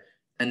supplier,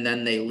 and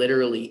then they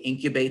literally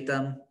incubate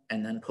them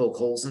and then poke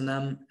holes in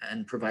them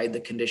and provide the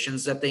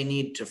conditions that they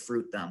need to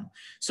fruit them.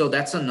 So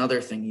that's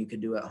another thing you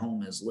could do at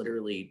home, is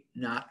literally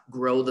not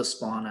grow the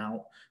spawn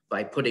out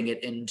by putting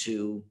it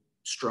into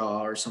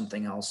straw or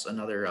something else,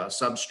 another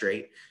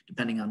substrate,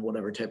 depending on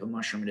whatever type of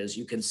mushroom it is.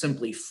 You can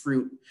simply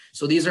fruit.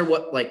 So these are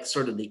what like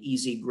sort of the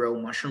easy grow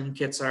mushroom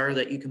kits are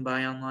that you can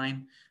buy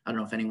online. I don't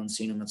know if anyone's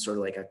seen them. It's sort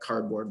of like a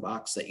cardboard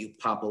box that you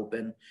pop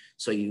open.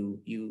 So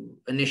you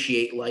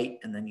initiate light,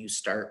 and then you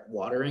start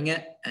watering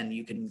it, and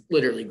you can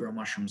literally grow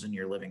mushrooms in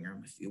your living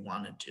room if you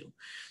wanted to.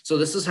 So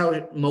this is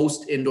how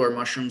most indoor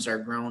mushrooms are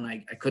grown.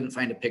 I couldn't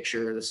find a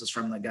picture. This is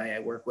from the guy I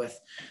work with,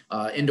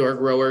 indoor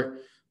grower.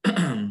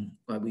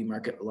 We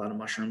market a lot of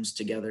mushrooms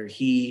together.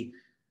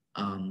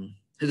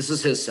 This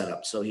is his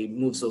setup. So he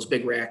moves those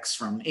big racks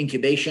from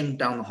incubation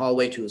down the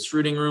hallway to his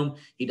fruiting room.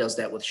 He does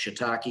that with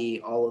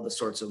shiitake, all of the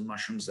sorts of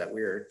mushrooms that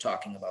we're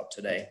talking about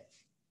today.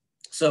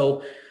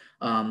 So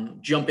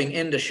jumping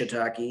into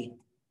shiitake,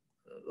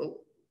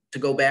 to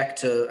go back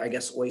to, I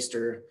guess,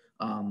 oyster,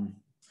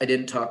 I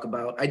did talk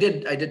about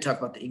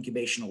the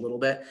incubation a little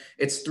bit.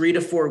 It's 3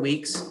 to 4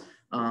 weeks.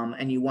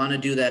 And you want to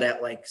do that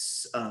at like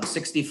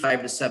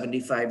 65 to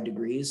 75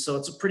 degrees. So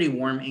it's a pretty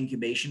warm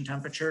incubation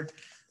temperature.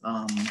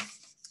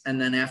 And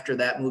then after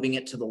that, moving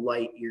it to the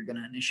light, you're going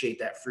to initiate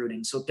that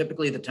fruiting. So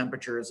typically the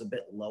temperature is a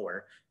bit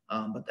lower.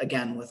 But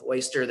again, with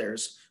oyster,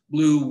 there's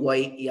blue,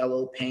 white,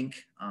 yellow,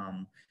 pink,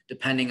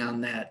 depending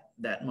on that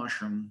that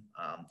mushroom,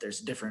 there's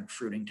different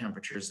fruiting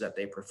temperatures that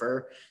they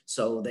prefer.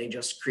 So they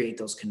just create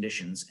those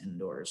conditions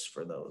indoors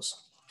for those.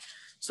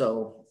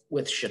 So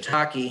with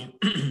shiitake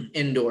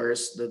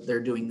indoors, they're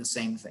doing the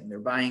same thing. They're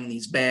buying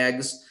these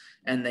bags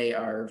and they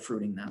are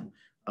fruiting them.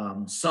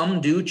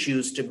 Some do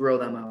choose to grow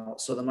them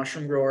out. So the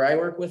mushroom grower I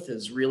work with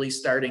is really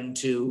starting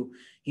to,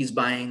 he's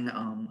buying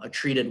a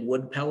treated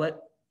wood pellet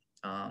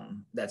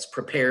that's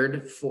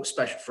prepared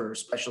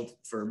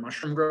for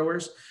mushroom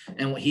growers.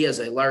 And he has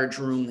a large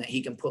room that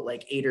he can put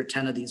like 8 or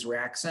 10 of these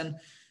racks in.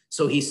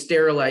 So he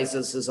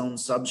sterilizes his own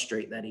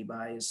substrate that he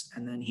buys,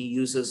 and then he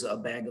uses a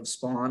bag of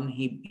spawn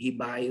he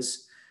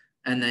buys,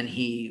 and then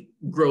he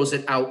grows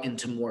it out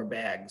into more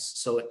bags.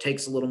 So it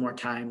takes a little more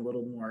time, a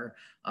little more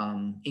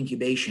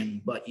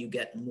incubation, but you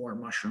get more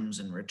mushrooms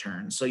in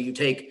return. So you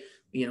take,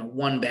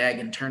 one bag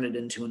and turn it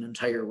into an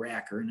entire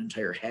rack or an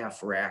entire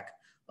half rack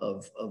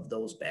of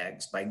those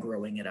bags by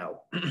growing it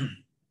out.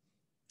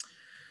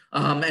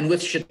 And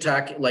with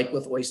shiitake, like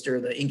with oyster,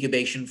 the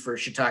incubation for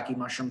shiitake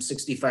mushroom,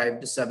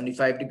 65 to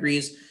 75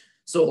 degrees.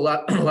 So a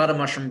lot of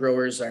mushroom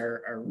growers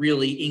are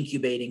really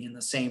incubating in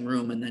the same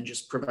room and then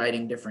just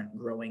providing different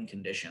growing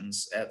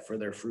conditions for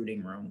their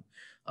fruiting room.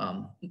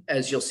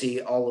 As you'll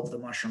see, all of the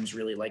mushrooms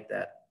really like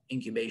that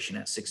incubation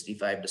at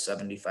 65 to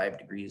 75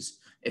 degrees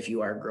if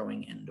you are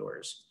growing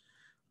indoors.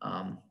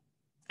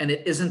 And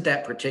it isn't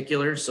that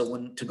particular.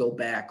 So to go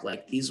back,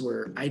 like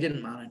I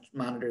didn't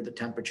monitor the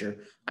temperature.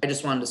 I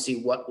just wanted to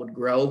see what would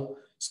grow,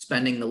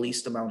 spending the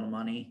least amount of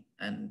money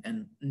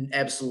and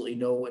absolutely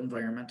no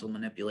environmental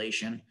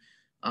manipulation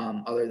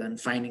other than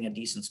finding a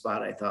decent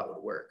spot I thought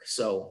would work.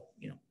 So,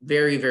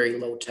 very, very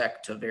low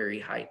tech to very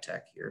high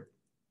tech here,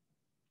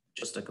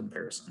 just a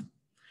comparison.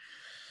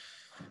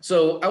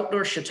 So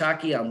outdoor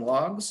shiitake on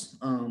logs.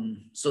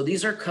 So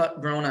these are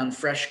grown on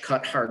fresh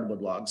cut hardwood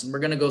logs. And we're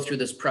going to go through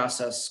this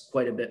process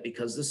quite a bit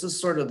because this is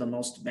sort of the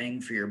most bang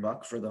for your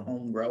buck for the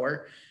home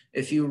grower.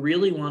 If you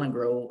really want to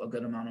grow a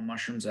good amount of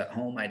mushrooms at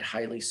home, I'd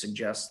highly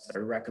suggest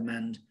or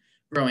recommend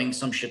growing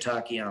some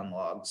shiitake on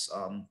logs.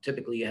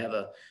 Typically you have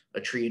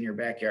a tree in your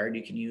backyard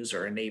you can use,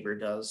 or a neighbor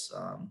does.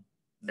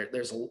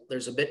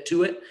 There's a bit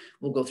to it.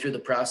 We'll go through the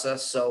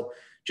process. So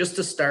just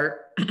to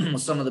start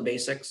with some of the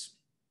basics,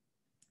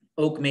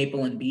 oak,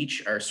 maple, and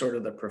beech are sort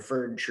of the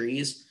preferred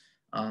trees.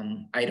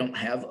 I don't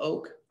have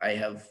oak. I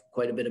have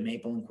quite a bit of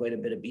maple and quite a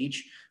bit of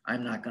beech.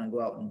 I'm not going to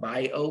go out and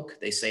buy oak.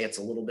 They say it's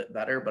a little bit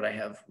better, but I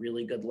have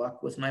really good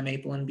luck with my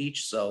maple and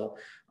beech. So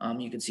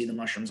you can see the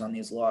mushrooms on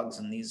these logs,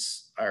 and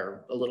these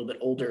are a little bit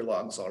older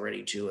logs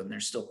already too, and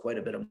there's still quite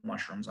a bit of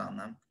mushrooms on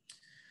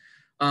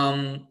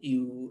them.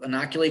 You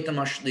inoculate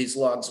these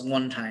logs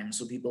one time.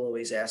 So people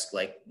always ask,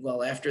 like,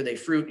 well, after they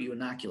fruit, you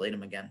inoculate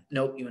them again.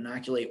 Nope, you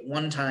inoculate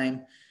one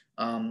time.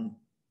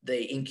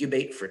 They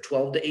incubate for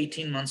 12 to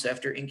 18 months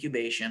after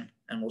incubation,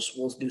 and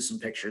we'll do some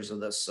pictures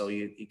of this so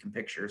you can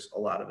picture a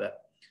lot of it.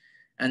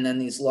 And then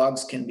these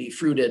logs can be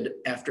fruited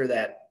after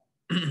that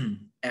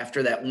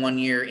after that 1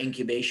 year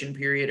incubation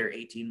period, or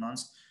 18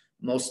 months.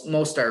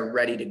 Most are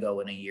ready to go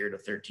in a year to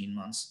 13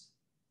 months.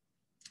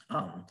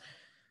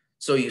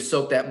 So you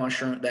soak that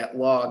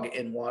log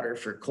in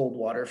cold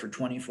water for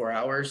 24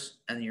 hours,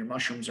 and your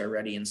mushrooms are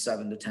ready in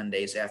 7 to 10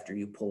 days after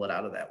you pull it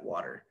out of that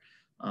water.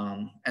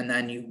 And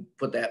then you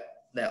put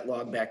that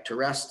log back to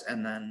rest,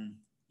 and then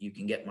you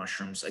can get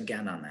mushrooms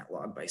again on that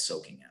log by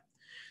soaking it.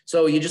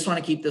 So you just want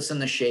to keep this in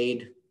the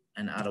shade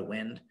and out of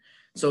wind.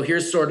 So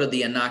here's sort of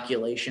the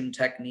inoculation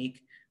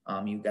technique.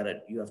 You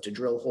have to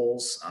drill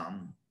holes.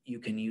 You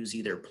can use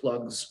either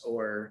plugs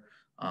or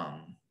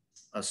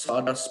a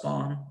sawdust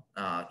spawn.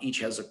 Each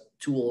has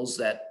tools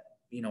that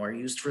are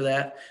used for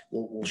that.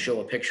 We'll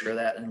show a picture of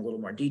that in a little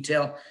more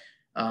detail.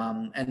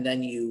 And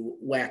then you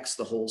wax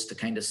the holes to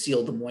kind of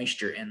seal the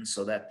moisture in,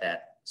 so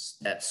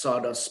that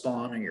sawdust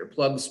spawn or your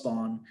plug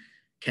spawn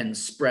can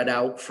spread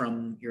out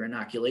from your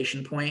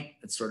inoculation point.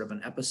 It's sort of an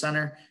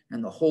epicenter,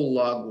 and the whole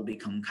log will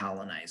become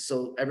colonized.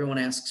 So everyone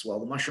asks, well,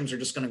 the mushrooms are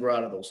just going to grow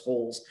out of those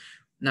holes.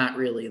 Not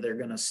really. They're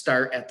going to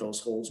start at those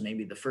holes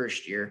maybe the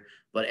first year,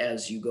 but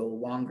as you go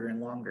longer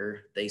and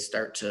longer, that's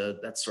sort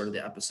of the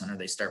epicenter.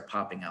 They start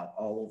popping out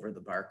all over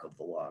the bark of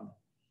the log.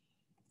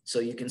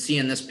 So you can see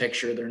in this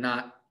picture,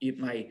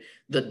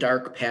 the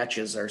dark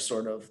patches are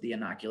sort of the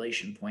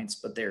inoculation points,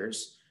 but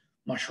there's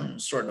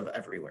mushrooms sort of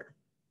everywhere,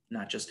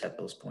 not just at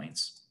those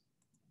points.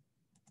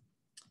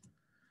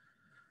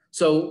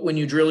 So when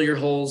you drill your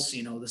holes,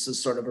 this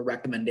is sort of a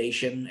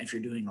recommendation. If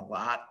you're doing a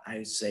lot,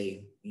 I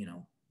say,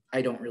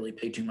 I don't really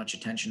pay too much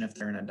attention if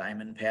they're in a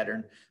diamond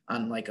pattern.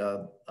 On like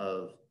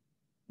the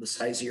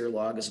size of your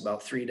log is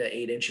about 3 to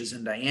 8 inches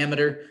in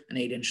diameter. An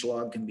 8-inch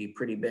log can be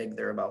pretty big.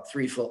 They're about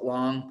 3 foot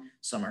long.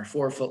 Some are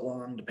 4 foot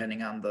long,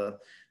 depending on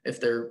if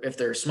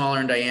they're smaller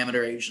in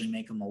diameter, I usually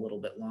make them a little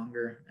bit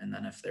longer. And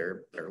then if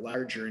they're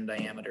larger in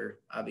diameter,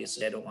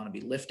 obviously I don't want to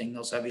be lifting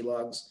those heavy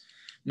logs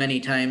many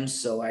times.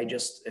 So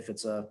if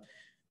it's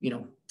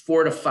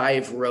 4 to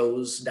 5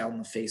 rows down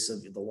the face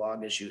of the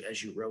log as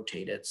you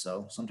rotate it.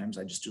 So sometimes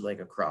I just do like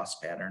a cross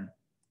pattern.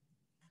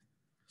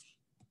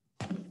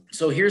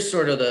 So here's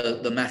sort of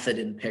the method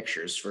in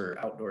pictures for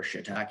outdoor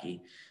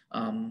shiitake.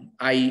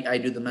 I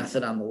do the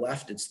method on the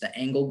left. It's the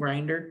angle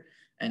grinder,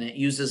 and it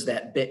uses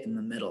that bit in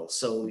the middle.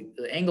 So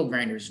the angle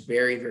grinder is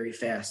very, very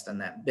fast, and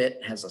that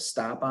bit has a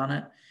stop on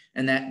it.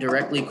 And that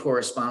directly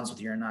corresponds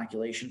with your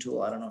inoculation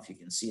tool. I don't know if you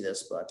can see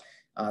this, but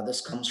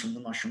this comes from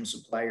the mushroom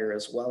supplier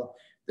as well.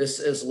 This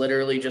is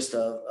literally just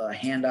a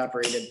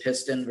hand-operated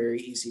piston, very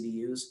easy to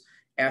use.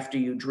 After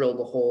you drill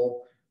the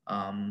hole,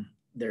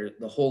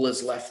 the hole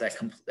is left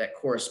that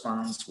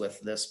corresponds with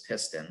this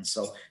piston.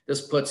 So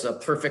this puts a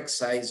perfect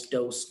sized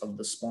dose of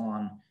the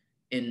spawn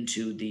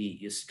into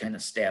you kind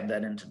of stab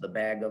that into the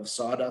bag of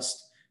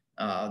sawdust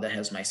that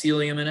has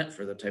mycelium in it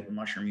for the type of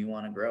mushroom you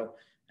want to grow.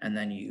 And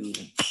then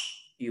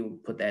you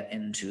put that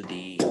into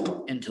the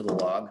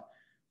log.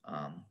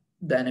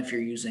 Then if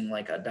you're using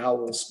like a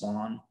dowel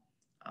spawn,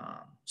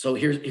 so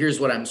here's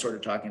what I'm sort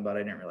of talking about.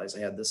 I didn't realize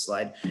I had this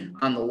slide.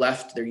 On the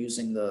left, they're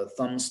using the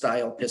thumb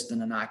style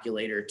piston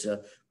inoculator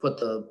to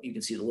put you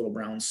can see the little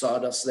brown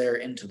sawdust there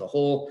into the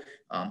hole.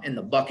 In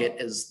the bucket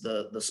is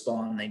the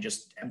spawn. They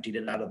just emptied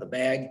it out of the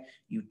bag.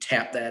 You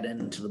tap that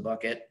into the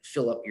bucket,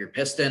 fill up your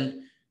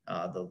piston,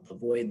 the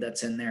void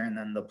that's in there, and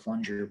then the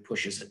plunger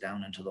pushes it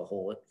down into the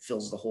hole. It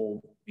fills the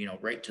hole,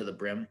 right to the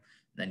brim.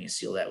 Then you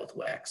seal that with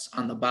wax.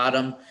 On the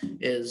bottom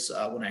is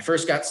when I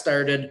first got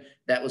started,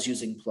 that was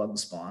using plug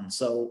spawn.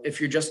 So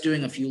if you're just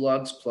doing a few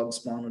logs, plug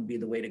spawn would be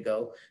the way to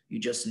go. You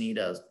just need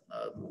a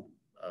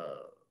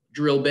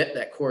drill bit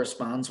that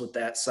corresponds with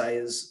that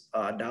size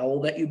dowel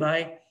that you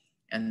buy,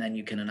 and then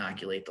you can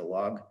inoculate the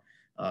log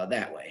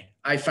that way.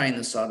 I find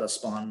the sawdust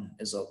spawn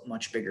is a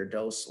much bigger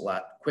dose, a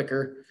lot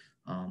quicker.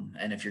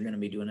 And if you're going to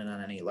be doing it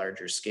on any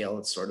larger scale,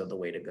 it's sort of the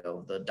way to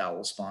go. The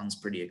dowel spawn's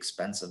pretty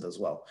expensive as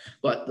well,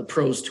 but the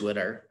pros to it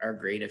are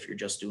great if you're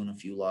just doing a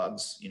few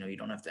logs. You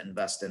don't have to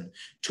invest in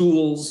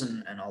tools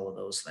and all of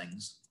those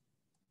things.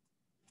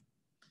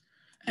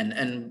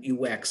 And you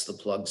wax the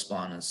plug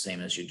spawn the same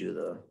as you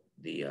do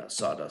the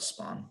sawdust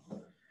spawn.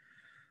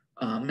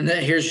 And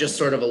then here's just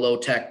sort of a low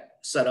tech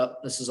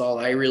setup. This is all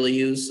I really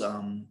use.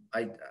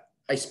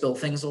 I spill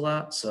things a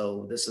lot,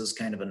 so this is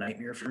kind of a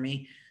nightmare for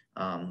me.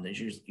 There's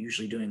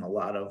usually doing a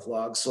lot of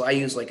logs. So I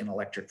use like an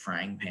electric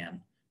frying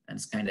pan, and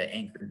it's kind of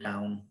anchored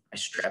down. I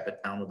strap it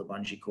down with a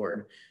bungee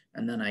cord,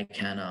 and then I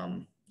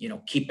can,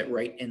 keep it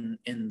right in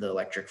the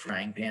electric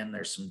frying pan.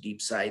 There's some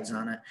deep sides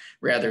on it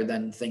rather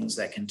than things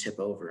that can tip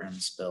over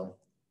and spill.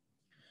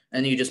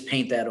 And you just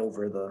paint that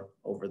over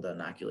the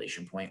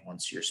inoculation point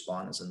once your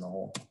spawn is in the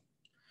hole.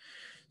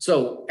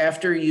 So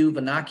after you've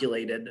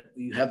inoculated,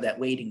 you have that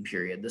waiting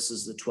period. This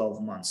is the 12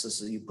 months.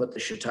 This is, you put the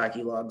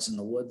shiitake logs in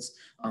the woods.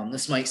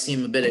 This might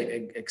seem a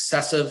bit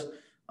excessive.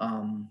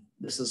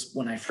 This is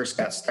when I first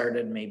got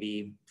started,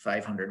 maybe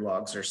 500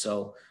 logs or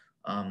so,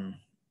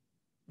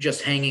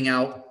 just hanging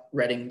out,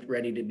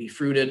 ready to be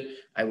fruited.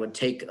 I would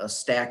take a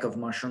stack of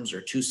mushrooms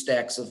or 2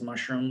 stacks of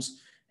mushrooms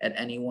at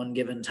any one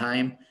given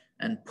time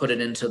and put it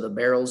into the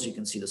barrels. You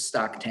can see the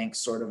stock tank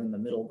sort of in the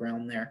middle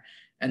ground there.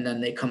 And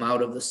then they come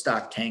out of the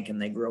stock tank and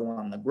they grow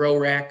on the grow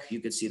rack. You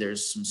could see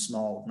there's some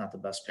small, not the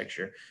best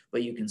picture,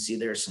 but you can see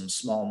there's some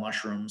small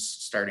mushrooms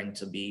starting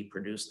to be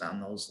produced on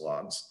those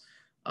logs.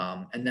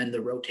 And then the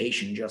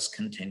rotation just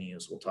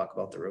continues. We'll talk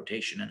about the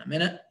rotation in a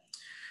minute.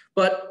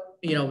 But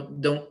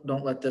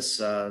don't let this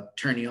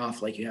turn you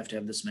off like you have to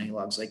have this many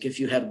logs. Like if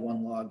you had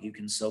 1 log, you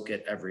can soak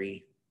it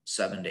every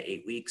 7 to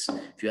 8 weeks.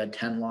 If you had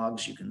 10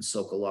 logs, you can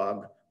soak a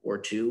log or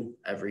 2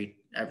 every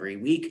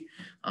week.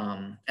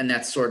 And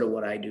that's sort of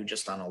what I do,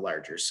 just on a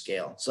larger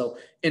scale. So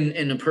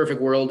in a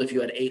perfect world, if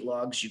you had 8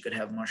 logs, you could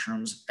have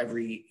mushrooms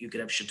you could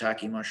have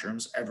shiitake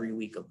mushrooms every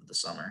week of the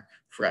summer,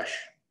 fresh.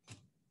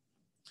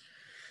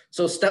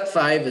 So step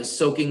 5 is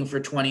soaking for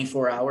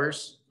 24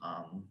 hours.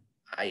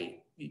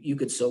 You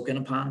could soak in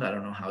a pond. I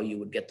don't know how you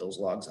would get those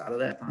logs out of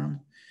that pond.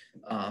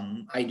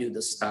 I do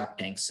the stock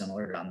tank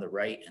similar on the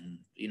right, and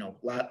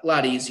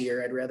lot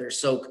easier. I'd rather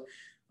soak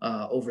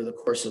over the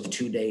course of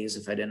 2 days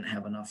if I didn't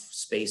have enough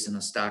space in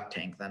a stock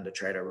tank than to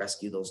try to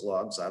rescue those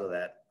logs out of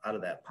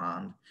that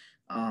pond.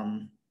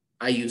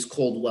 I use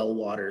cold well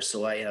water,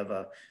 so I have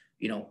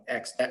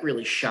that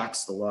really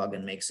shocks the log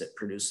and makes it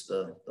produce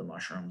the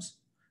mushrooms.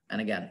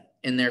 And again,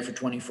 in there for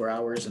 24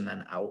 hours and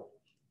then out.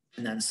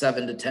 And then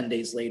 7 to 10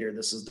 days later,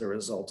 this is the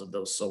result of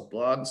those soaked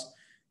logs.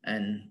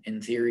 And in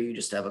theory, you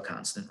just have a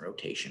constant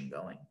rotation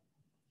going.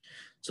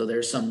 So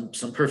there's some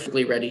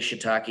perfectly ready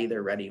shiitake.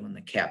 They're ready when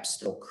the cap's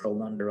still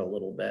curled under a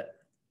little bit,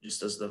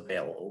 just as the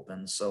veil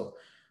opens. So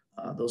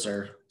those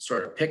are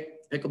sort of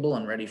pickable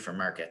and ready for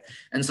market.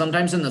 And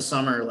sometimes in the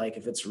summer, like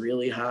if it's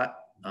really hot,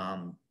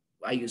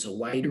 I use a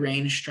wide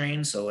range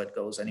strain. So it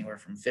goes anywhere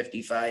from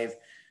 55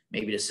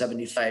 maybe to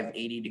 75,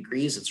 80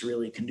 degrees. It's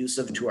really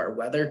conducive to our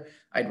weather.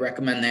 I'd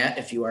recommend that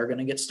if you are going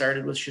to get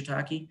started with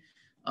shiitake.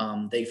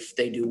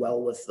 They do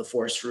well with the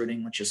force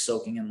fruiting, which is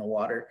soaking in the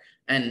water.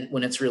 And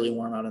when it's really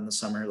warm out in the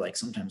summer, like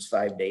sometimes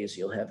 5 days,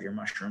 you'll have your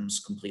mushrooms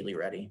completely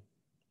ready.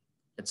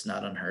 It's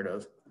not unheard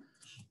of.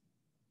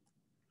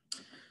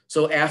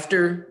 So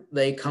after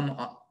they come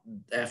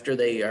after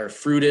they are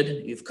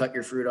fruited, you've cut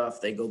your fruit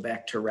off, they go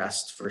back to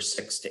rest for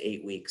 6 to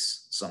 8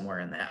 weeks, somewhere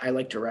in that. I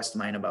like to rest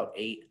mine about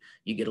 8.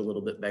 You get a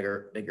little bit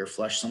bigger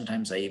flush.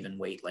 Sometimes I even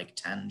wait like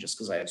 10 just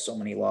because I have so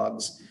many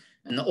logs.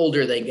 And the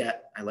older they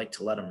get, I like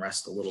to let them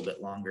rest a little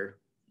bit longer.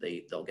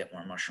 They'll get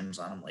more mushrooms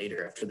on them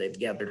later after they've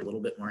gathered a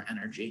little bit more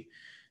energy.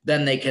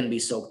 Then they can be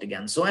soaked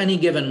again. So any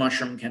given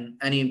mushroom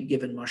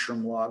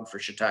log for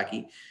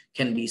shiitake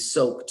can be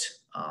soaked,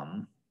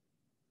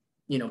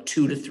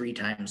 2 to 3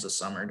 times a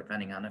summer,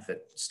 depending on if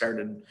it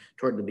started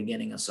toward the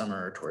beginning of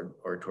summer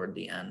or toward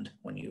the end.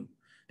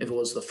 If it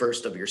was the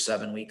first of your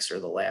 7 weeks or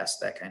the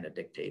last, that kind of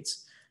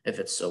dictates if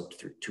it's soaked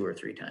through 2 or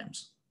 3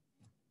 times.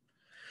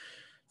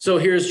 So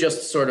here's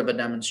just sort of a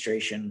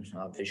demonstration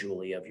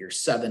visually of your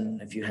 7.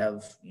 If you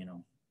have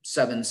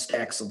 7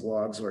 stacks of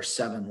logs or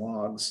 7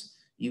 logs,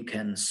 you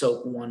can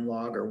soak 1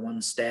 log or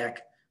 1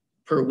 stack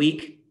per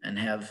week and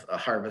have a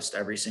harvest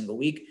every single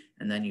week.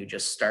 And then you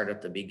just start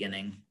at the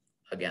beginning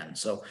again.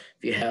 So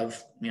if you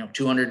have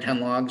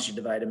 210 logs, you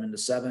divide them into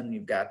 7,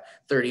 you've got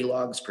 30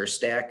 logs per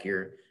stack,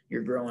 you're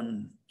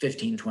growing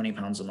 15-20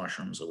 pounds of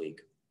mushrooms a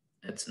week.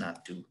 It's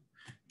not too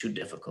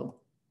difficult.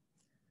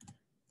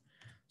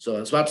 So I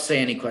was about to say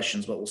any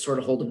questions, but we'll sort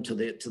of hold them to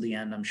the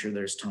end. I'm sure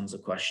there's tons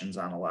of questions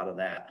on a lot of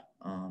that.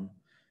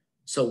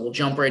 So we'll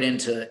jump right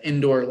into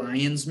indoor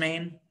lion's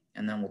mane,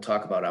 and then we'll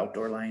talk about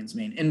outdoor lion's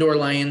mane. Indoor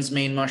lion's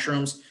mane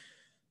mushrooms,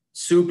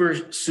 super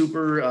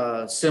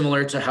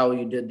similar to how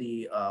you did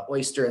the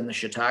oyster and the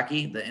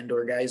shiitake. The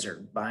indoor guys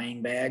are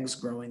buying bags,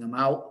 growing them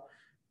out,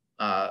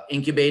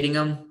 incubating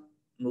them,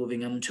 moving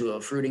them to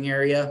a fruiting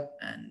area,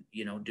 and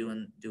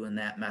doing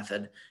that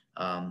method.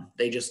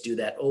 They just do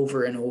that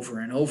over and over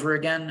and over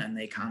again, and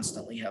they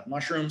constantly have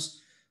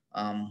mushrooms.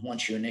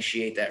 Once you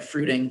initiate that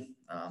fruiting,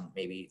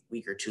 maybe a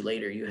week or 2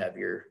 later, you have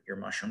your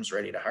mushrooms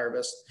ready to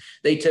harvest.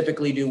 They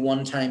typically do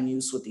one-time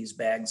use with these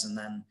bags and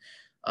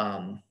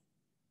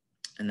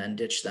then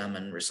ditch them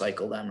and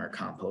recycle them or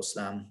compost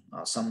them.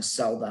 Some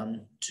sell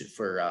them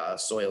for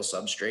soil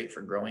substrate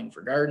for growing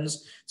for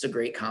gardens. It's a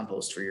great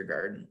compost for your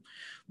garden.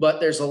 But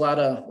there's a lot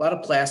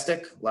of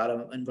plastic, a lot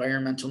of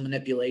environmental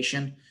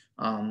manipulation.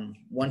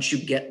 Once you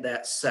get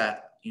that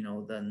set,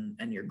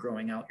 and you're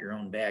growing out your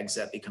own bags,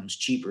 that becomes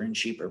cheaper and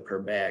cheaper per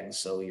bag.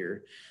 So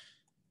you're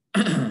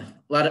a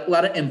lot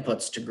of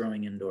inputs to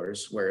growing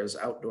indoors, whereas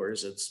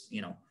outdoors it's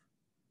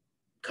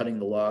cutting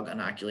the log,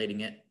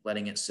 inoculating it,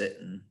 letting it sit,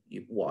 and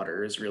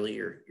water is really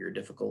your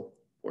difficult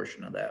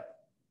portion of that.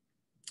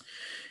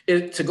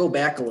 To go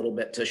back a little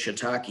bit to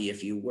shiitake,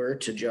 if you were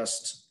to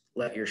just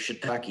let your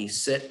shiitake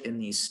sit in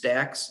these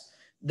stacks,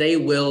 they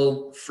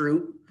will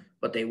fruit,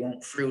 but they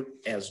won't fruit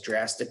as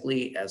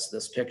drastically as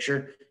this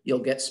picture. You'll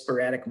get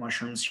sporadic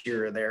mushrooms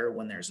here or there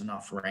when there's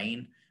enough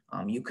rain.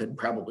 You could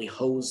probably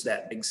hose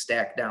that big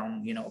stack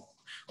down,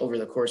 over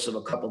the course of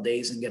a couple of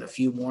days and get a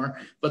few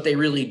more, but they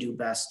really do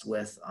best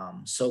with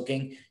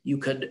soaking. You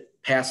could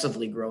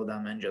passively grow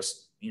them and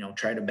just,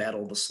 try to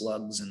battle the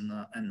slugs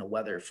and the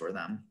weather for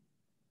them.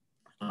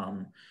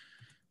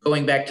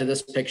 Going back to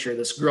this picture,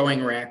 this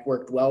growing rack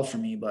worked well for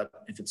me, but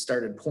if it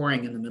started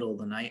pouring in the middle of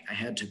the night, I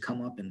had to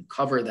come up and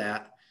cover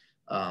that.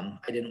 I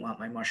didn't want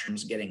my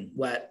mushrooms getting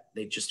wet.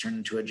 They just turn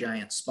into a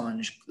giant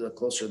sponge. The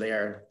closer they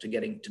are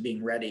to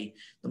being ready,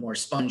 the more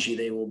spongy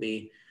they will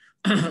be.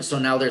 So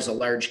now there's a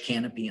large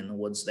canopy in the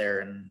woods there,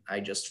 and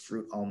I just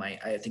fruit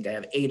I think I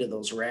have 8 of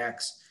those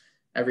racks.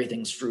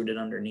 Everything's fruited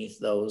underneath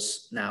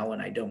those now,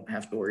 and I don't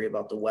have to worry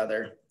about the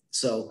weather.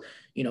 So,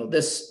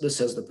 this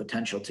has the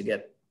potential to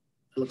get,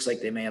 it looks like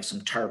they may have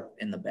some tarp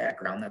in the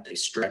background that they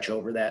stretch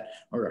over that,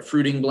 or a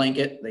fruiting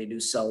blanket. They do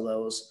sell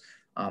those.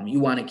 You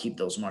want to keep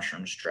those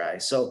mushrooms dry.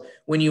 So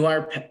when you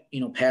are,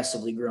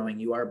 passively growing,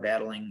 you are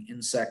battling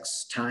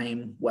insects,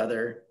 time,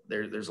 weather.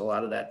 There's a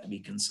lot of that to be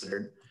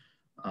considered.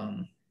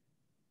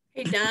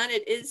 Hey, Don,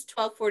 it is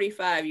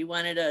 12:45. You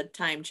wanted a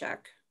time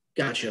check.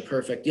 Gotcha.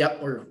 Perfect. Yep.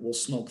 We'll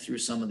smoke through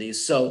some of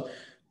these. So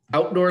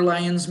outdoor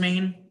lion's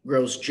mane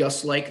grows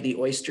just like the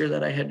oyster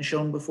that I had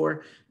shown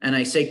before. And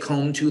I say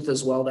comb tooth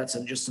as well. That's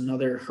just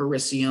another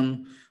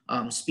Hericium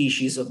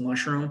species of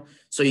mushroom.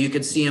 So you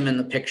could see them in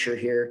the picture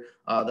here.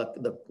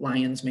 The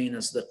lion's mane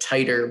is the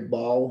tighter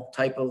ball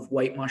type of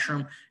white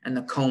mushroom, and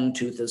the comb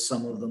tooth is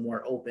some of the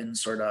more open,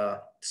 sort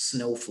of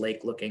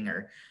snowflake looking,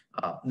 or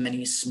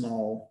many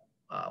small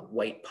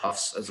white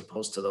puffs, as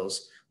opposed to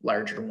those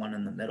larger one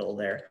in the middle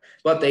there.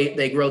 But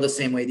they grow the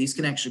same way. These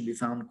can actually be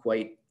found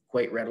quite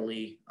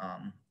readily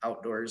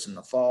outdoors in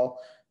the fall.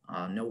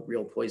 No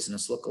real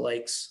poisonous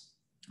lookalikes.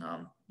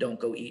 Don't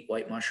go eat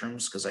white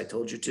mushrooms because I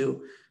told you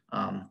to.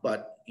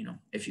 But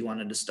if you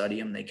wanted to study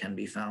them, they can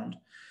be found.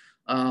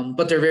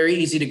 But they're very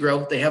easy to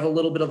grow. They have a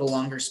little bit of a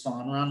longer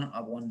spawn run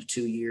of 1 to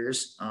 2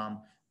 years.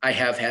 I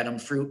have had them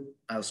fruit.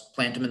 I'll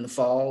plant them in the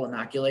fall,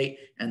 inoculate,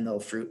 and they'll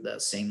fruit the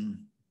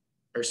same,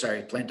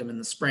 plant them in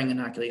the spring,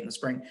 inoculate in the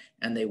spring,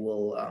 and they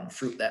will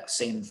fruit that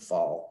same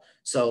fall.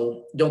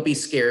 So don't be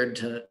scared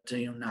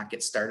to not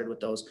get started with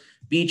those.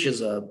 Beech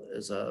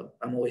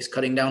I'm always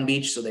cutting down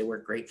beech, so they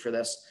work great for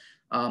this.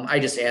 I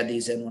just add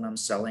these in when I'm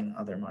selling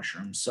other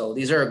mushrooms. So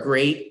these are a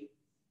great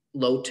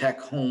low-tech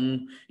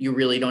home. You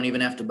really don't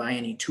even have to buy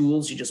any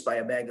tools. You just buy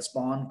a bag of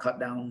spawn, cut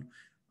down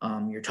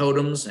your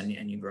totems,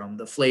 and you grow them.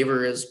 The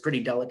flavor is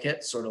pretty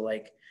delicate, sort of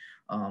like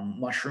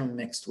mushroom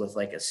mixed with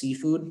like a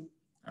seafood.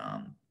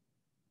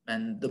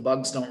 And the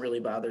bugs don't really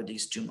bother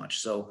these too much.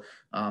 So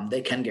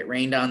they can get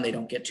rained on. They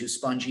don't get too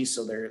spongy,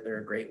 so they're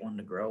a great one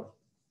to grow.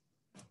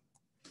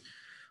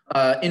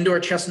 Indoor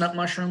chestnut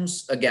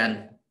mushrooms,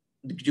 again,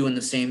 doing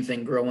the same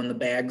thing, growing the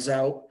bags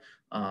out.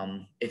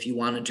 If you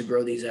wanted to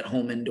grow these at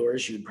home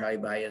indoors, you'd probably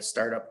buy a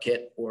startup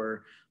kit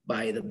or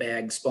buy the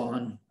bag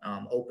spawn,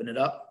 open it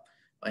up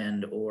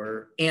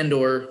or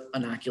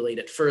inoculate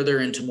it further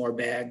into more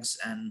bags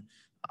and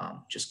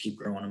just keep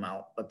growing them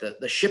out. But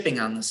the shipping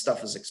on this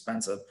stuff is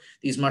expensive.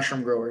 These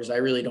mushroom growers, I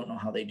really don't know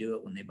how they do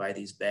it when they buy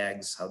these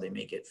bags, how they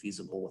make it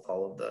feasible with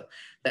all of the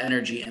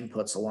energy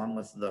inputs along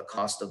with the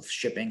cost of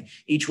shipping.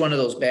 Each one of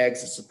those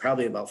bags is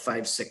probably about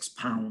 5-6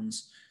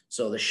 pounds.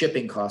 So the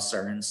shipping costs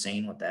are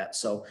insane with that.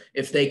 So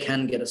if they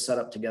can get a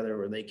setup together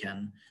where they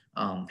can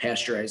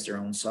pasteurize their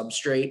own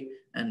substrate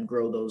and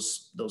grow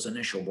those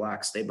initial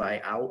blocks they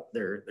buy out,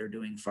 they're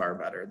doing far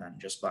better than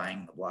just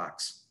buying the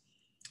blocks.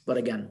 But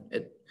again,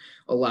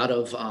 a lot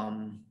of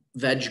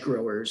veg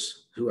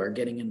growers who are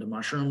getting into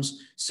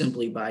mushrooms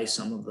simply buy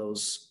some of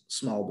those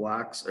small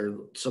blocks or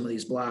some of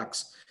these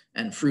blocks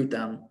and fruit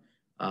them.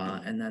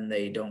 And then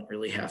they don't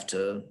really have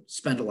to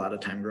spend a lot of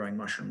time growing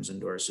mushrooms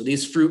indoors. So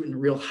these fruit in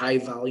real high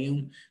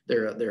volume,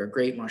 they're a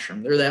great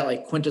mushroom. They're that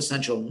like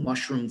quintessential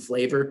mushroom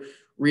flavor,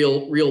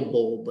 real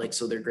bold. Like,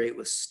 so they're great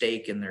with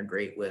steak and they're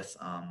great with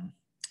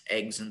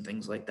eggs and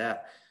things like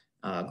that.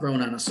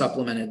 Grown on a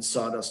supplemented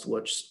sawdust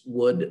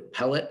wood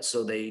pellet.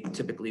 So they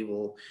typically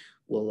will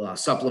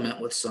supplement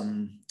with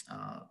some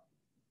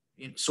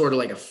sort of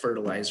like a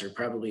fertilizer,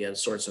 probably a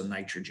source of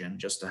nitrogen,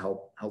 just to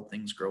help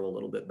things grow a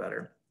little bit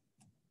better.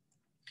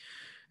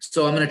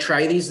 So I'm going to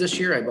try these this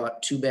year. I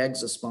bought 2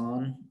 bags of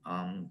spawn.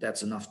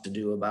 That's enough to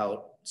do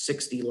about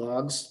 60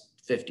 logs,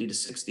 50 to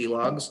 60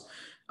 logs.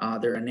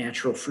 They're a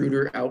natural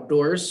fruiter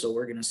outdoors, so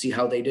we're going to see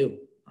how they do.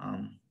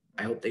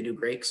 I hope they do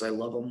great because I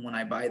love them when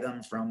I buy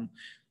them from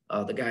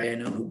the guy I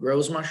know who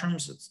grows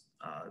mushrooms. It's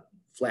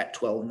Flat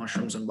 12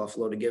 Mushrooms in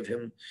Buffalo, to give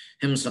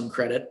him some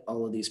credit.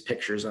 All of these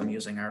pictures I'm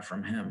using are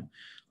from him.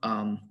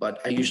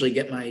 But I usually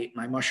get my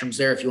mushrooms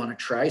there. If you want to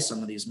try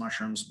some of these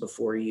mushrooms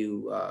before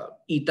you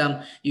eat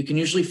them, you can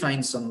usually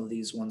find some of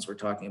these ones we're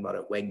talking about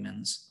at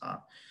Wegmans.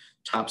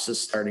 Tops is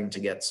starting to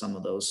get some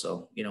of those.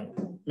 So,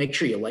 make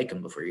sure you like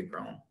them before you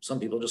grow them. Some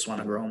people just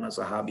want to grow them as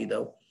a hobby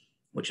though,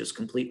 which is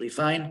completely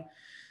fine.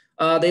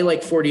 They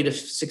like 40 to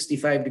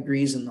 65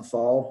 degrees in the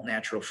fall,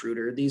 natural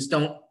fruiter. These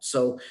don't.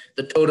 So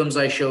the totems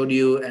I showed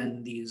you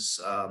and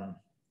these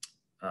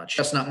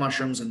chestnut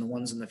mushrooms and the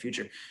ones in the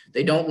future,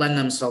 they don't lend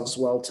themselves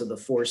well to the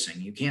forcing.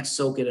 You can't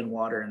soak it in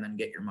water and then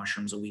get your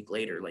mushrooms a week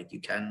later like you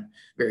can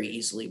very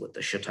easily with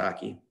the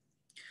shiitake.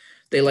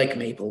 They like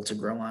maple to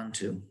grow on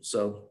too.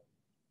 So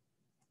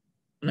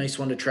nice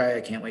one to try.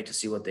 I can't wait to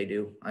see what they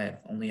do. I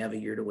only have a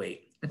year to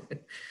wait.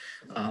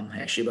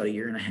 Actually about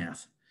 1.5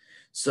 years.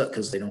 So,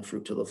 because they don't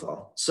fruit till the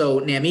fall.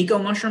 So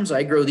Namiko mushrooms,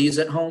 I grow these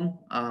at home.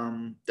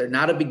 They're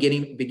not a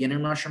beginner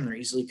mushroom. They're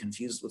easily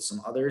confused with some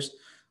others.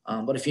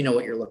 But if you know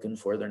what you're looking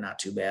for, they're not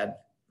too bad.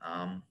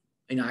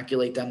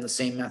 Inoculate them the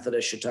same method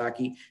as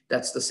shiitake.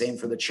 That's the same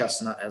for the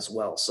chestnut as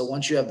well. So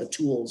once you have the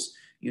tools,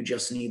 you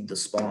just need the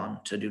spawn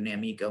to do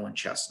Namiko and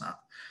chestnut.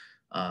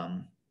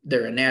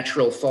 They're a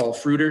natural fall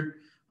fruiter.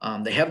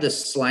 They have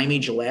this slimy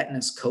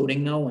gelatinous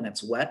coating though when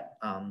it's wet.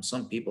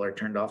 Some people are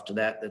turned off to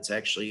that. That's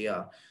actually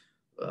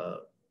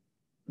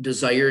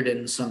desired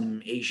in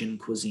some Asian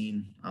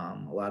cuisine.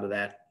 A lot of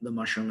that, the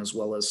mushroom, as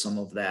well as some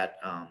of that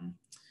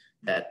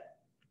that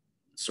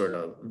sort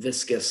of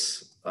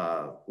viscous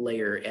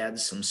layer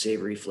adds some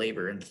savory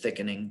flavor and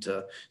thickening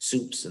to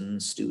soups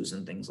and stews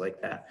and things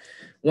like that.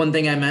 One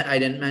thing I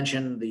didn't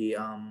mention, the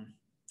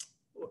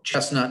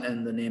chestnut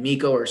and the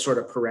Namiko are sort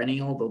of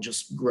perennial. They'll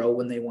just grow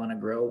when they want to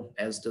grow,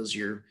 as does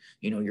your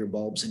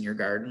bulbs in your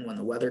garden. When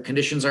the weather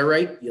conditions are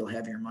right, you'll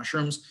have your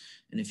mushrooms.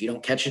 And if you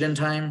don't catch it in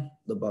time,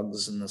 the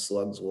bugs and the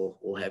slugs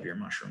will have your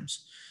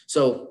mushrooms.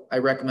 So I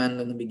recommend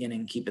in the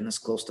beginning, keeping this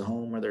close to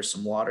home where there's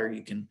some water,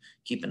 you can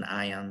keep an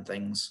eye on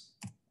things.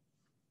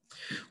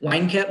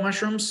 Wine cat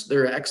mushrooms,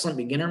 they're an excellent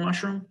beginner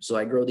mushroom. So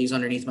I grow these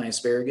underneath my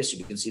asparagus.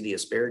 You can see the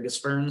asparagus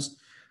ferns.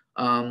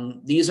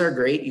 These are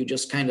great. You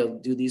just kind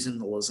of do these in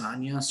the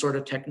lasagna sort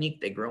of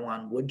technique. They grow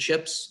on wood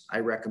chips. I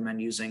recommend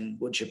using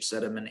wood chips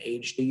that have been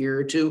aged 1 year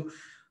or 2.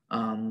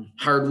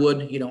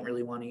 Hardwood, you don't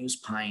really want to use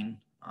pine.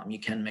 You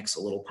can mix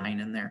a little pine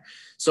in there.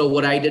 So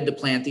what I did to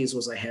plant these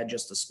was I had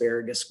just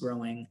asparagus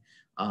growing.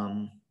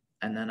 And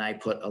then I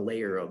put a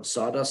layer of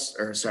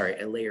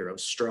a layer of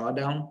straw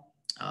down,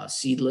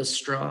 seedless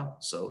straw.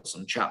 So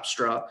some chopped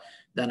straw.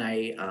 Then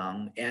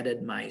I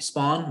added my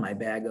spawn, my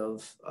bag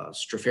of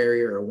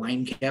Stropharia or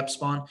wine cap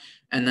spawn.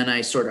 And then I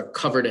sort of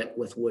covered it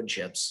with wood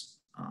chips,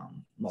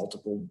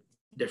 multiple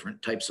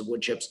different types of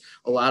wood chips.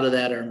 A lot of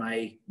that are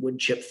my wood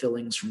chip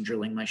fillings from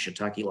drilling my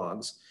shiitake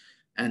logs.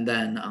 And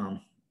then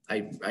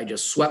I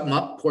just swept them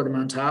up, poured them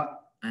on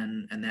top,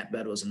 and that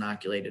bed was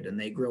inoculated, and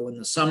they grow in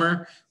the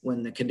summer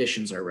when the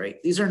conditions are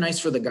right. These are nice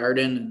for the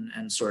garden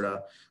and sort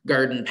of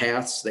garden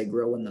paths. They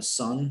grow in the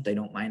sun. They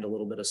don't mind a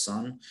little bit of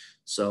sun.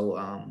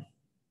 So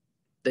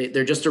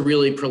they're just a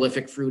really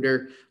prolific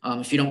fruiter.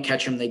 If you don't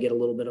catch them, they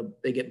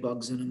get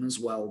bugs in them as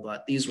well.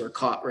 But these were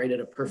caught right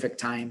at a perfect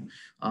time.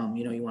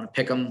 You want to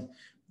pick them.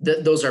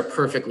 Those are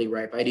perfectly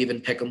ripe. I'd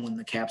even pick them when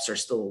the caps are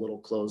still a little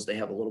closed. They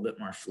have a little bit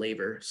more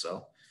flavor.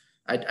 So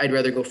I'd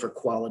rather go for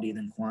quality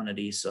than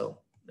quantity. So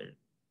they're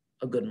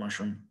a good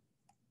mushroom.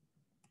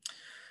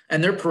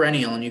 And they're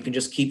perennial, and you can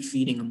just keep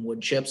feeding them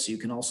wood chips. You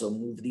can also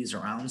move these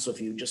around. So if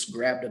you just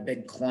grabbed a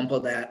big clump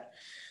of that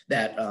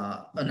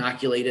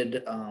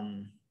inoculated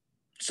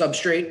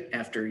substrate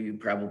after you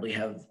probably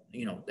have,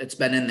 it's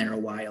been in there a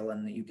while,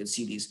 and you can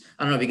see these,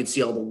 I don't know if you can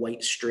see all the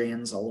white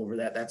strands all over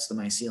that. That's the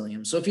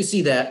mycelium. So if you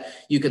see that,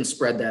 you can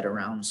spread that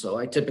around. So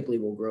I typically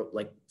will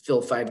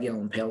fill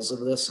 5-gallon pails of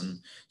this and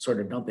sort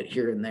of dump it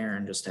here and there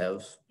and just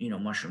have,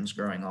 mushrooms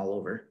growing all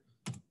over.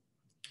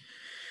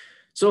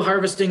 So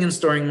harvesting and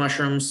storing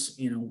mushrooms,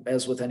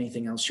 as with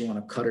anything else, you want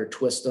to cut or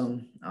twist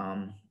them.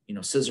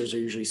 Scissors are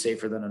usually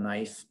safer than a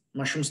knife.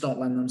 Mushrooms don't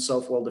lend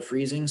themselves well to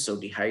freezing, so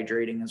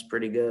dehydrating is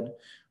pretty good.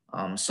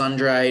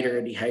 Sun-dried or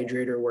a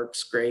dehydrator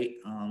works great.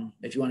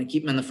 If you want to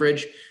keep them in the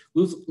fridge,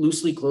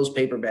 loosely closed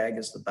paper bag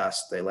is the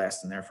best. They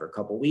last in there for a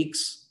couple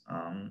weeks.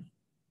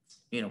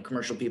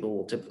 Commercial people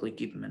will typically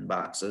keep them in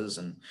boxes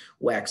and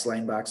wax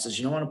lined boxes.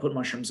 You don't want to put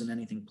mushrooms in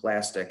anything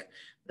plastic.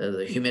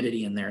 The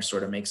humidity in there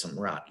sort of makes them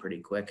rot pretty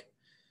quick.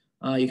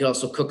 You can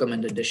also cook them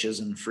into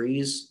dishes and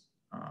freeze.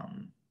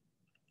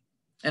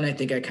 And I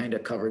think I kind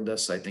of covered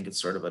this. I think it's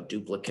sort of a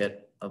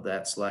duplicate of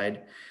that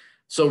slide.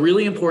 So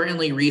really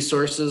importantly,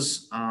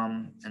 resources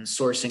and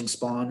sourcing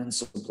spawn and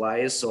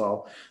supplies.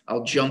 So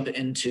I'll jump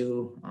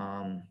into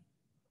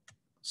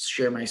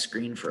share my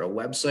screen for a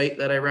website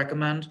that I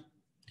recommend.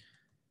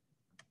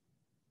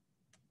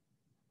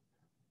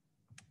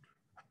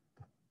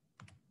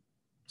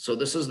 So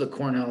this is the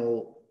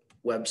Cornell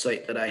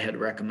website that I had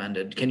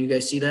recommended. Can you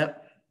guys see that?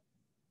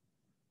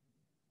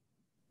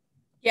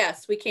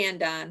 Yes, we can,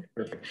 Don.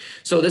 Perfect.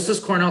 So this is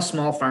Cornell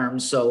Small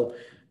Farms. So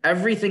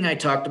everything I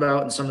talked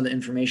about and some of the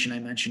information I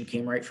mentioned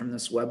came right from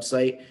this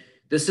website.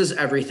 This is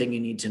everything you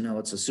need to know.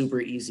 It's a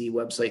super easy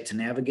website to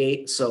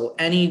navigate. So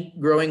any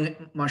growing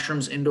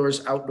mushrooms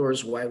indoors,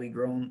 outdoors, why we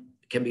grow them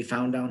can be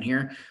found down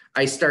here.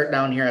 I start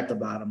down here at the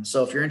bottom.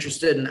 So if you're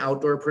interested in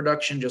outdoor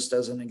production, just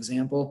as an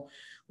example,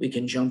 we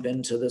can jump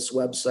into this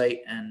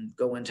website and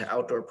go into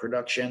outdoor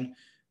production.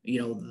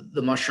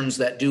 The mushrooms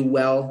that do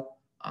well,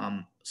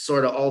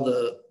 sort of all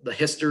the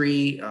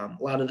history. A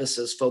lot of this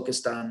is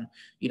focused on,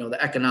 the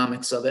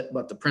economics of it,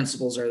 but the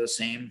principles are the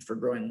same for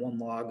growing one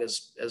log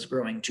as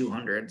growing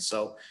 200.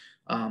 So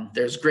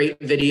there's great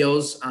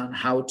videos on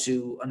how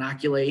to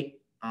inoculate,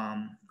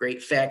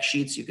 great fact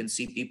sheets. You can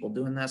see people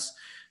doing this.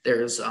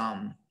 There's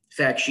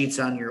fact sheets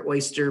on your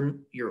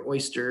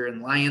oyster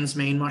and lion's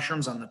mane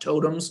mushrooms on the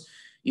totems.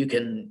 You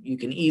can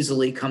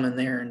easily come in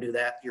there and do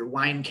that. Your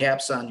wine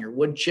caps on your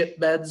wood chip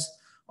beds.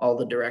 All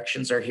the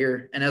directions are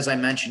here. And as I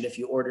mentioned, if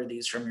you order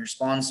these from your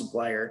spawn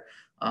supplier,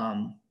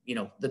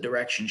 the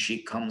direction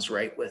sheet comes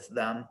right with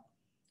them,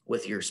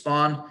 with your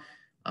spawn,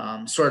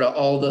 sort of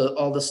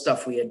all the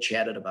stuff we had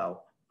chatted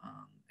about.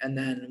 And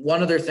then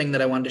one other thing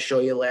that I wanted to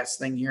show you, last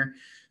thing here,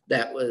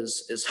 that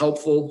is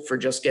helpful for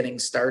just getting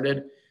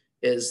started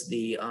is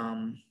the,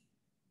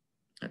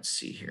 let's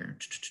see here,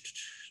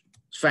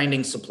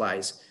 finding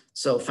supplies.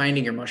 So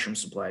finding your mushroom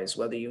supplies,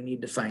 whether you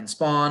need to find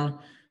spawn,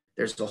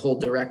 there's a whole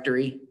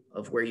directory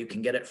of where you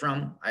can get it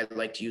from. I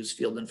like to use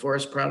Field and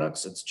Forest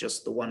Products. It's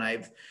just the one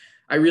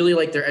I really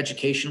like their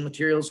educational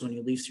materials. When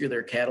you leaf through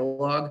their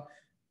catalog,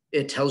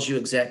 it tells you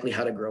exactly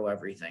how to grow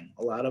everything.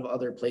 A lot of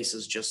other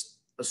places just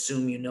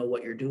assume you know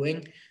what you're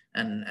doing.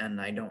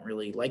 And I don't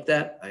really like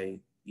that. I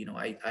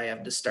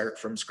have to start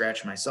from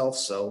scratch myself.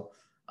 So,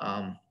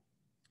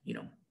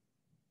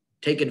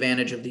 take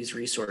advantage of these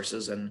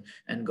resources and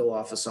go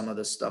off of some of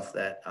the stuff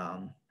that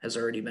has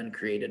already been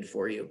created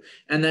for you.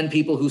 And then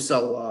people who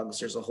sell logs,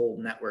 there's a whole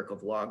network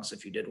of logs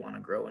if you did want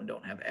to grow and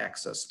don't have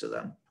access to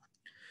them.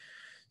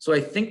 So I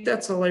think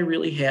that's all I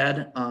really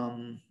had.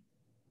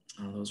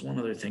 There was one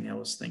other thing I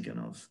was thinking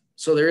of.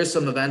 So there is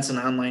some events and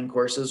online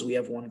courses. We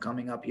have one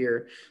coming up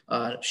here,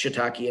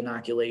 shiitake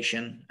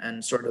inoculation,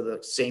 and sort of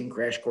the same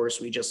crash course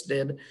we just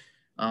did.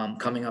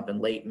 Coming up in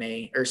late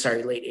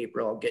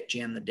April. I'll get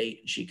Jan the date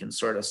and she can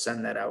sort of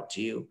send that out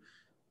to you.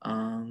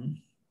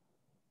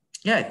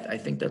 I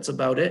think that's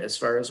about it as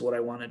far as what I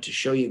wanted to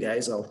show you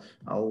guys.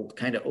 I'll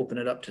kind of open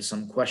it up to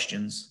some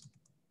questions.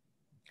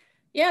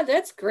 Yeah,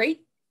 that's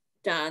great,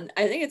 Don.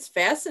 I think it's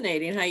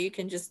fascinating how you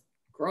can just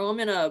grow them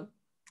in a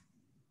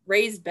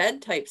raised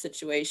bed type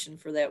situation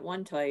for that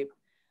one type.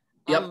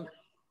 Yep.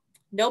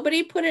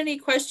 Nobody put any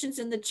questions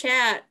in the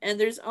chat, and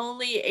there's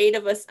only 8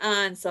 of us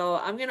on. So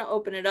I'm going to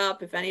open it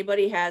up. If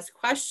anybody has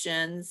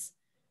questions,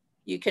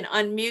 you can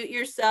unmute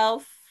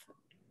yourself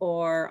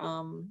or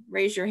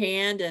raise your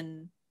hand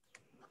and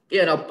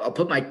Yeah, and I'll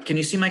put my, can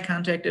you see my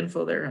contact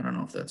info there? I don't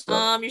know if that's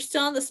up. You're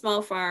still on the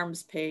small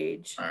farms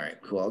page. All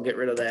right, cool. I'll get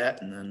rid of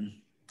that. And then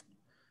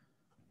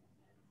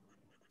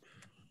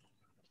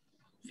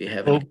if you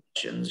have any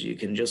questions, you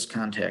can just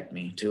contact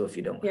me too if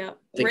you don't. Yeah.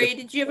 Ray,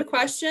 did you have a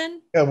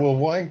question? Yeah, will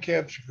wine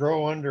caps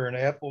grow under an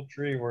apple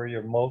tree where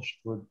you mulched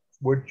with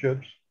wood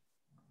chips?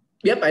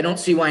 Yep, I don't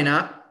see why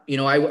not. You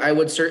know, I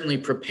would certainly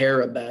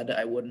prepare a bed.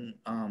 I wouldn't,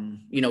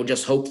 you know,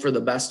 just hope for the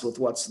best with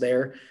what's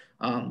there.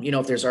 You know,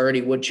 if there's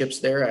already wood chips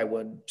there, I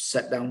would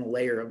set down a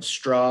layer of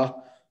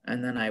straw,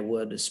 and then I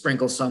would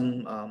sprinkle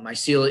some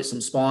mycelium,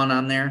 some spawn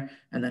on there,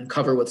 and then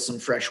cover with some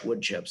fresh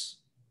wood chips.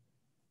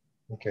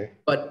 Okay.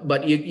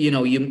 But you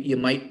know, you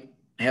might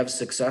have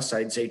success.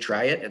 I'd say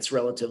try it. It's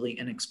relatively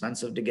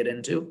inexpensive to get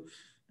into,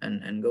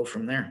 and go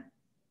from there.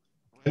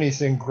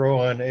 Anything grow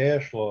on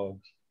ash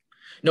logs?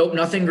 Nope,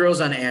 nothing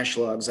grows on ash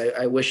logs.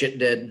 I wish it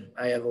did.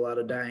 I have a lot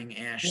of dying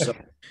ash. So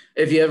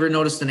if you ever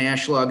noticed an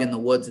ash log in the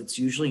woods, it's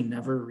usually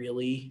never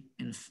really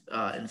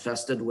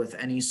infested with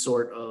any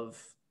sort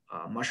of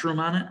mushroom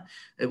on it.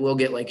 It will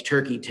get like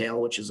turkey tail,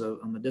 which is a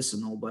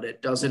medicinal, but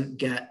it doesn't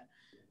get,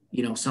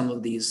 you know, some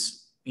of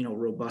these, you know,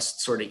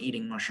 robust sort of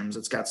eating mushrooms.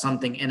 It's got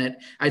something in it.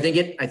 I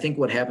think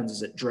what happens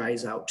is it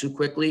dries out too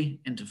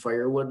quickly into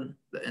firewood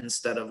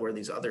instead of where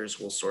these others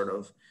will sort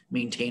of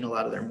maintain a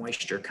lot of their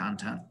moisture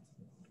content.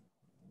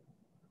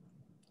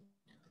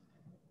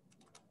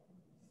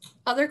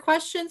 Other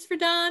questions for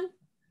Don?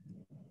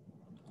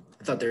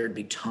 I thought there'd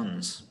be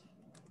tons.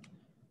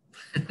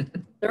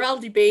 They're all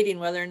debating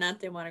whether or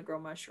not they want to grow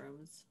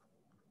mushrooms.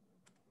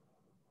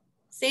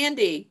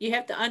 Sandy, you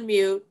have to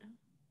unmute.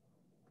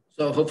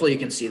 So hopefully you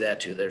can see that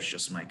too. There's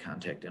just my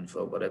contact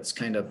info, but it's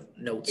kind of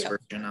notes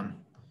version.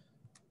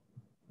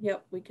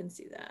 Yep, we can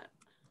see that.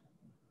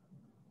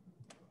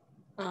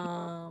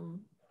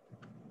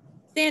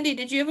 Sandy,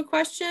 did you have a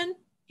question?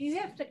 Do you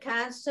have to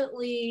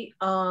constantly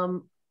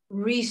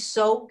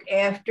re-soak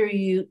after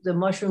the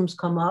mushrooms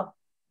come up?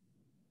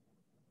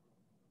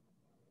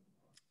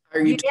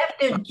 You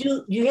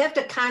have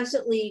to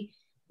constantly,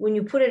 when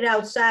you put it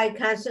outside,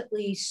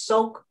 constantly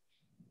soak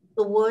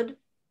the wood?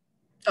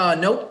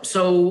 Nope.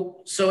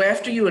 So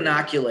after you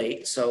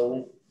inoculate,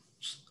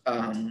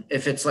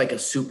 if it's like a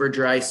super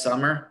dry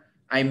summer,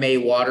 I may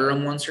water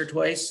them once or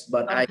twice,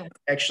 but okay.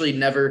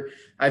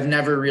 I've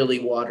never really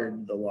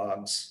watered the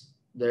logs.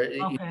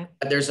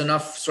 There's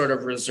enough sort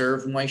of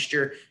reserve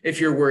moisture. If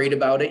you're worried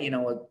about it, you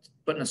know,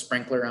 putting a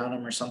sprinkler on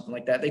them or something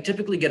like that. They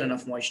typically get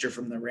enough moisture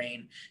from the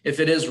rain. If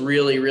it is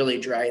really, really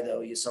dry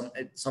though, it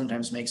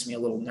sometimes makes me a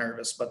little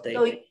nervous, but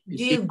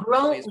you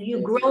grow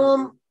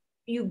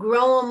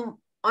them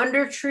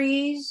under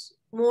trees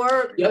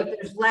more? Yep.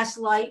 There's less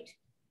light?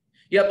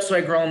 Yep. So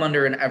I grow them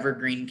under an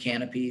evergreen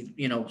canopy.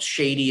 You know,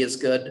 shady is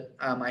good.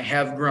 I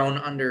have grown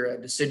under a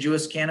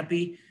deciduous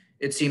canopy.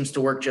 It seems to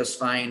work just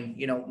fine.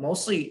 You know,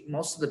 most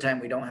of the time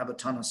we don't have a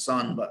ton of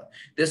sun, but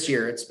this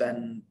year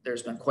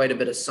there's been quite a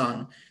bit of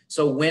sun.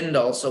 So wind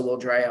also will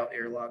dry out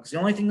your logs. The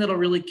only thing that'll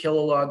really kill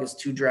a log is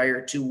too dry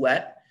or too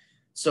wet.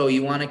 So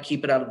you want to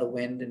keep it out of the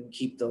wind and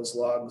keep those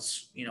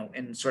logs, you know,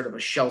 in sort of a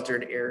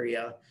sheltered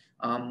area.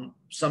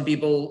 Some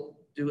people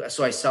do.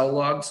 So I sell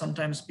logs.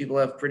 Sometimes people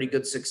have pretty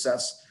good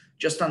success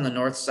just on the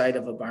north side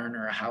of a barn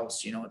or a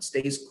house. You know, it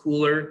stays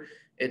cooler.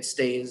 It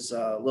stays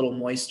a little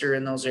moister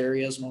in those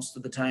areas most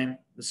of the time.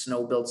 The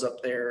snow builds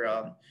up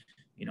there.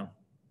 You know,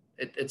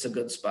 it's a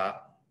good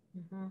spot.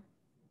 Mm-hmm.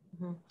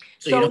 Mm-hmm.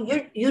 So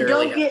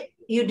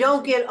you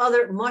don't get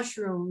other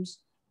mushrooms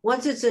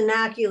once it's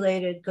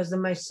inoculated because the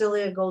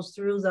mycelia goes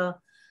through the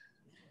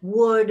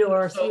wood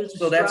or through the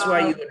straw. That's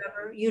why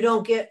you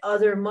don't get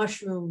other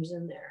mushrooms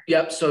in there.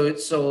 Yep. So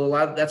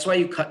that's why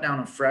you cut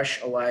down a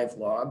fresh alive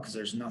log, because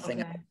there's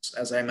nothing else.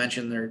 As I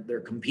mentioned, they're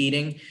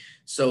competing.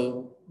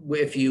 So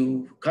if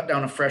you cut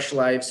down a fresh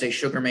live, say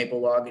sugar maple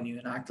log, and you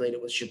inoculate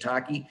it with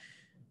shiitake,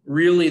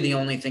 really the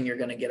only thing you're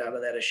going to get out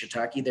of that is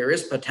shiitake. There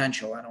is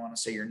potential. I don't want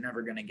to say you're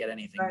never going to get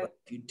anything, but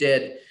if you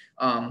did,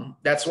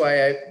 that's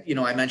why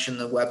I mentioned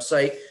the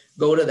website.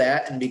 Go to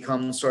that and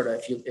become sort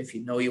of, if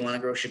you know you want to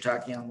grow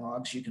shiitake on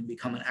logs, you can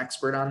become an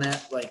expert on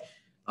that. Like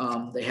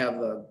they have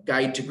a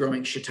guide to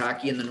growing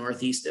shiitake in the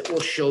Northeast. It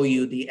will show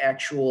you the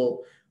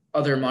actual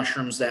other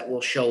mushrooms that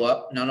will show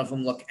up. None of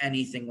them look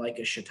anything like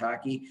a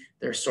shiitake.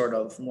 They're sort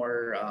of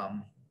more,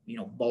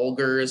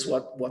 bulgur is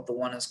what the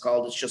one is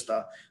called. It's just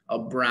a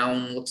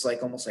brown, looks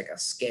like almost like a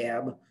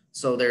scab.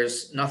 So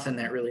there's nothing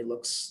that really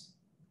looks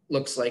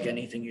like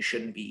anything you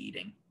shouldn't be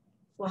eating.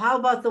 Well, how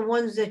about the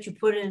ones that you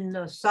put in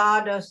the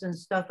sawdust and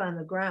stuff on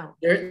the ground?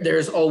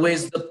 There's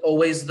always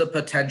the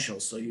potential.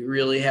 So you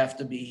really have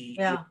to be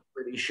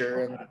pretty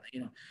sure.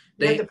 And,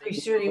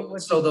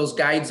 so those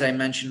guides I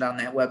mentioned on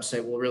that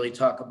website will really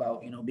talk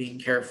about, being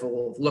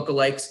careful of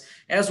lookalikes.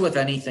 As with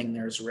anything,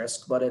 there's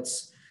risk, but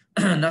it's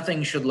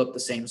nothing should look the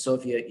same. So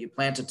if you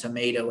plant a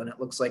tomato and it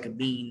looks like a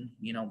bean,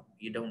 you don't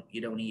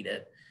eat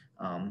it.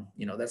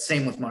 That's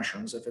same with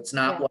mushrooms. If it's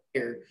not what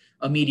you're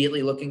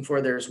immediately looking for,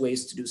 there's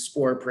ways to do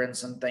spore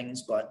prints and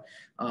things, but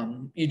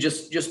you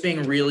just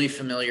being really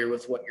familiar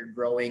with what you're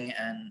growing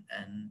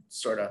and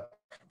sort of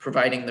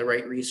providing the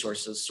right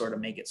resources sort of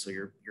make it so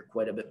you're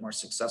quite a bit more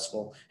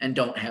successful and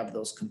don't have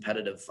those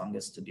competitive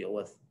fungus to deal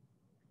with.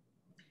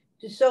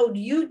 So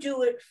you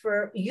do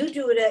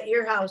it at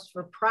your house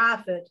for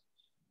profit.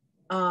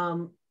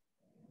 Do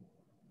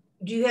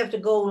you have to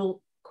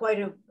go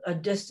quite a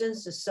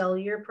distance to sell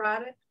your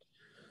product?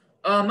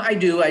 I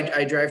do.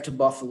 I drive to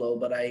Buffalo,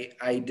 but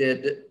I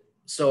did.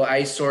 So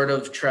I sort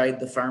of tried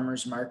the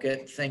farmer's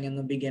market thing in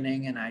the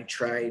beginning, and I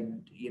tried,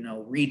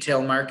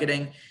 retail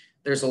marketing.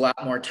 There's a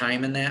lot more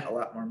time in that, a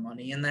lot more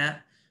money in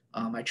that.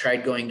 I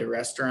tried going to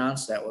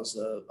restaurants. That was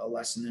a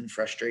lesson in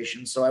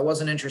frustration. So I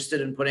wasn't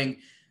interested in putting,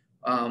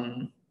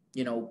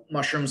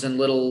 mushrooms in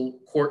little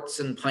quarts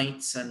and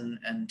pints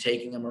and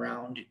taking them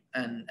around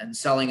and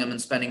selling them and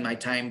spending my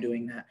time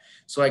doing that.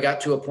 So I got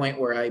to a point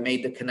where I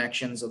made the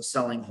connections of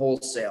selling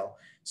wholesale.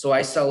 So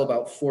I sell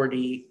about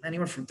 40,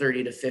 anywhere from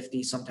 30 to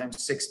 50,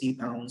 sometimes 60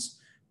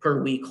 pounds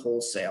per week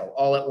wholesale.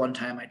 All at one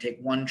time. I take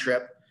one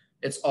trip.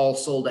 It's all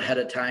sold ahead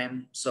of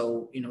time.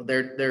 So,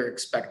 they're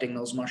expecting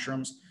those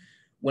mushrooms.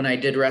 When I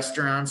did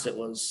restaurants,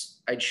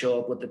 I'd show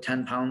up with the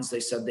 10 pounds. They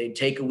said they'd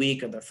take a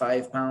week of the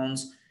 5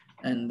 pounds.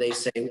 And they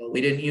say, well, we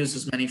didn't use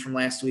as many from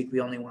last week. We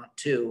only want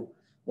 2.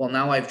 Well,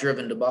 now I've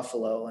driven to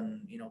Buffalo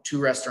and, 2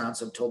 restaurants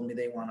have told me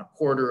they want a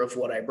quarter of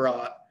what I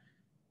brought.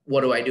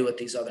 What do I do with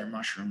these other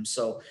mushrooms?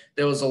 So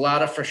there was a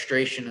lot of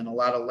frustration and a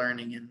lot of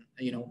learning. And,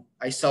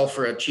 I sell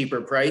for a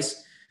cheaper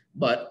price,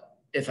 but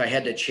if I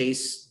had to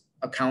chase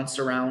accounts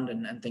around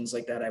and things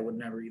like that, I would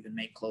never even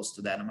make close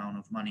to that amount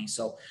of money.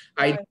 So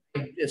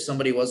if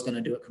somebody was going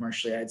to do it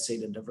commercially, I'd say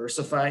to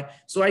diversify.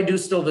 So I do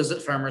still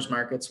visit farmers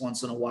markets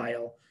once in a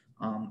while.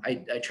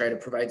 I try to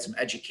provide some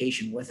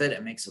education with it.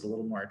 It makes it a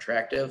little more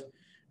attractive.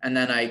 And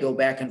then I go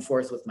back and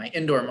forth with my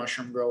indoor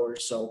mushroom grower.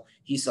 So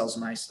he sells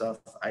my stuff,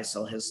 I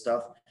sell his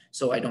stuff.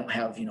 So I don't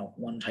have,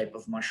 one type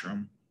of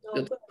mushroom.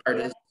 The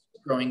part is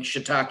growing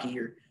shiitake,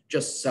 you're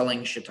just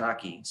selling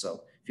shiitake.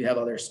 So if you have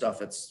other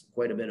stuff, it's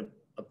quite a bit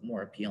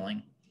more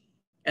appealing.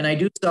 And I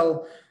do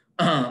sell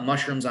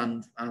mushrooms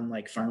on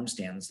like farm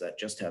stands that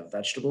just have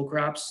vegetable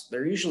crops.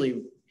 They're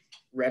usually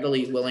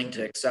readily willing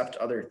to accept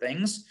other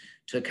things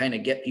to kind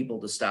of get people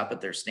to stop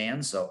at their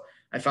stands. So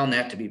I found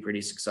that to be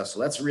pretty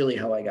successful. That's really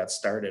how I got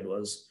started,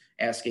 was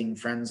asking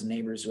friends and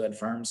neighbors who had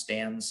farm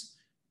stands,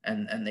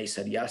 and they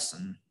said yes,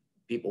 and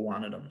people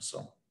wanted them.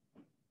 So,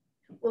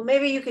 well,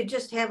 maybe you could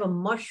just have a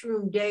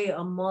mushroom day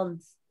a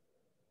month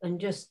and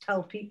just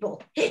tell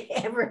people,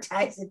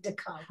 advertise it to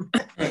come.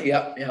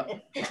 Yeah.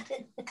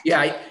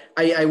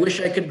 I wish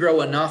I could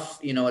grow enough.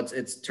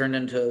 It's turned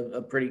into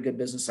a pretty good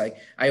business.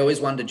 I always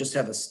wanted to just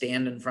have a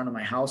stand in front of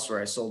my house where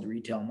I sold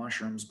retail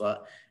mushrooms,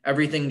 but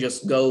everything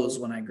just goes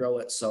when I grow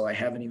it. So I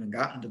haven't even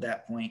gotten to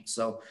that point.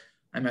 So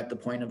I'm at the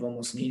point of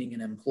almost needing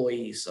an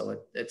employee.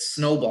 So it's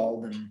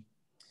snowballed, and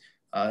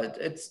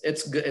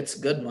it's good. It's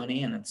good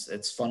money, and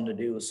it's fun to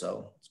do.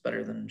 So it's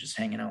better than just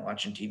hanging out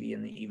watching TV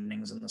in the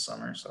evenings in the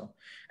summer. So,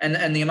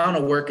 and the amount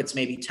of work, it's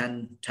maybe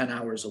 10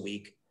 hours a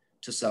week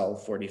to sell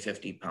 40,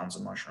 50 pounds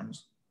of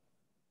mushrooms.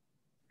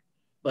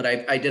 But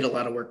I did a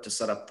lot of work to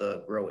set up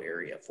the grow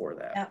area for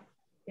that.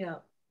 Yeah.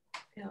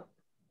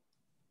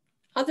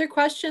 Other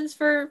questions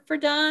for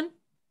Don?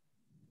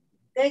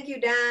 Thank you,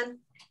 Don.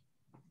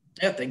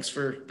 Yeah, thanks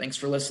for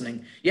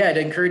listening. Yeah, I'd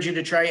encourage you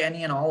to try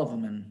any and all of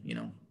them,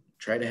 and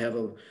try to have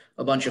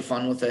a bunch of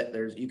fun with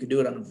it. You can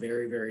do it on a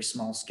very, very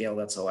small scale.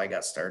 That's how I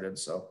got started.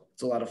 So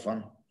it's a lot of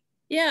fun.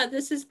 Yeah,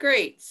 this is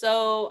great.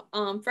 So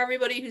for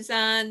everybody who's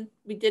on,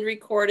 we did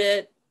record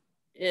it.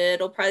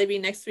 It'll probably be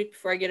next week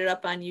before I get it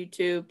up on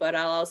YouTube, but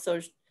I'll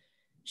also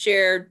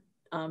share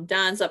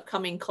Don's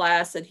upcoming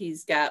class that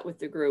he's got with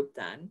the group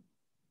then.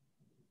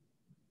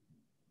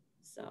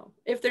 So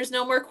if there's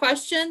no more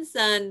questions,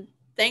 then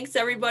thanks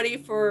everybody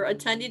for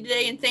attending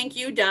today. And thank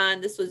you,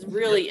 Don. This was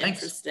really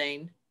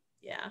interesting.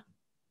 Yeah.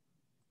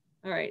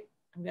 All right.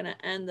 I'm going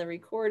to end the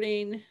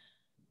recording.